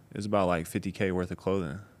 it's about like $50K worth of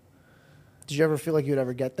clothing. Did you ever feel like you'd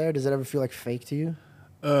ever get there? Does it ever feel like fake to you?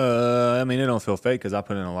 I mean, it don't feel fake because I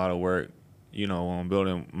put in a lot of work, on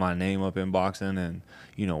building my name up in boxing and,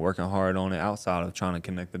 working hard on it outside of trying to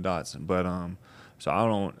connect the dots. But,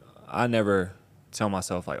 so I never tell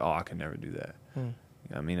myself like, oh, I can never do that.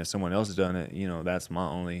 I mean, if someone else has done it,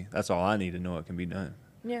 that's all I need to know it can be done.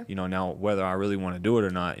 Yeah. Now whether I really want to do it or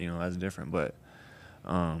not, that's different. But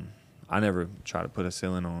I never try to put a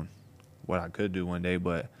ceiling on what I could do one day.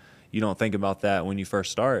 But you don't think about that when you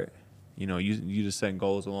first start. You just set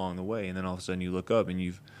goals along the way, and then all of a sudden you look up and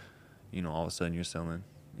all of a sudden you're selling,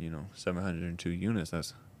 702 units.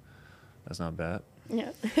 That's not bad.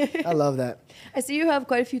 Yeah. I love that. I see you have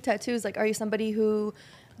quite a few tattoos. Like, are you somebody who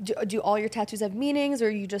do all your tattoos have meanings, or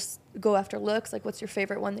you just go after looks? Like, what's your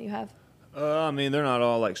favorite one that you have? I mean, they're not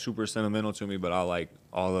all like super sentimental to me, but I like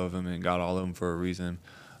all of them and got all of them for a reason.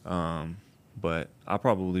 But I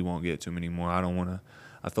probably won't get too many more. I don't want to.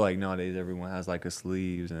 I feel like nowadays everyone has like a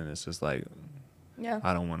sleeves, and it's just like, Yeah.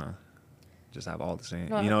 I don't want to just have all the same.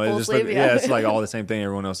 No, It's full just sleeve, like, yeah. it's like all the same thing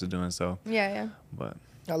everyone else is doing. So, Yeah. but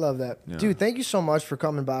I love that. Yeah. Dude, thank you so much for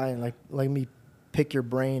coming by and like letting me pick your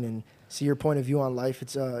brain and see your point of view on life.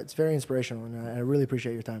 It's very inspirational, and I really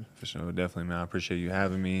appreciate your time. for sure, definitely, man. I appreciate you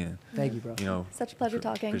having me, and Thank you, bro. Such a pleasure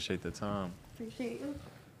talking. Appreciate the time. Appreciate you.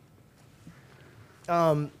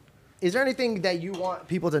 Is there anything that you want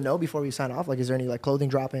people to know before we sign off? Like, is there any like clothing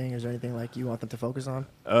dropping? Is there anything like you want them to focus on?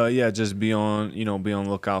 Yeah, just be on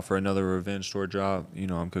lookout for another revenge store drop.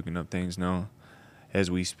 I'm cooking up things now as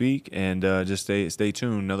we speak, and just stay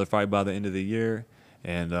tuned. Another fight by the end of the year,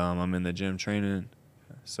 and I'm in the gym training,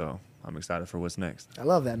 so I'm excited for what's next. I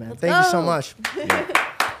love that, man. Let's Thank you so go. much.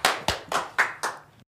 Yeah.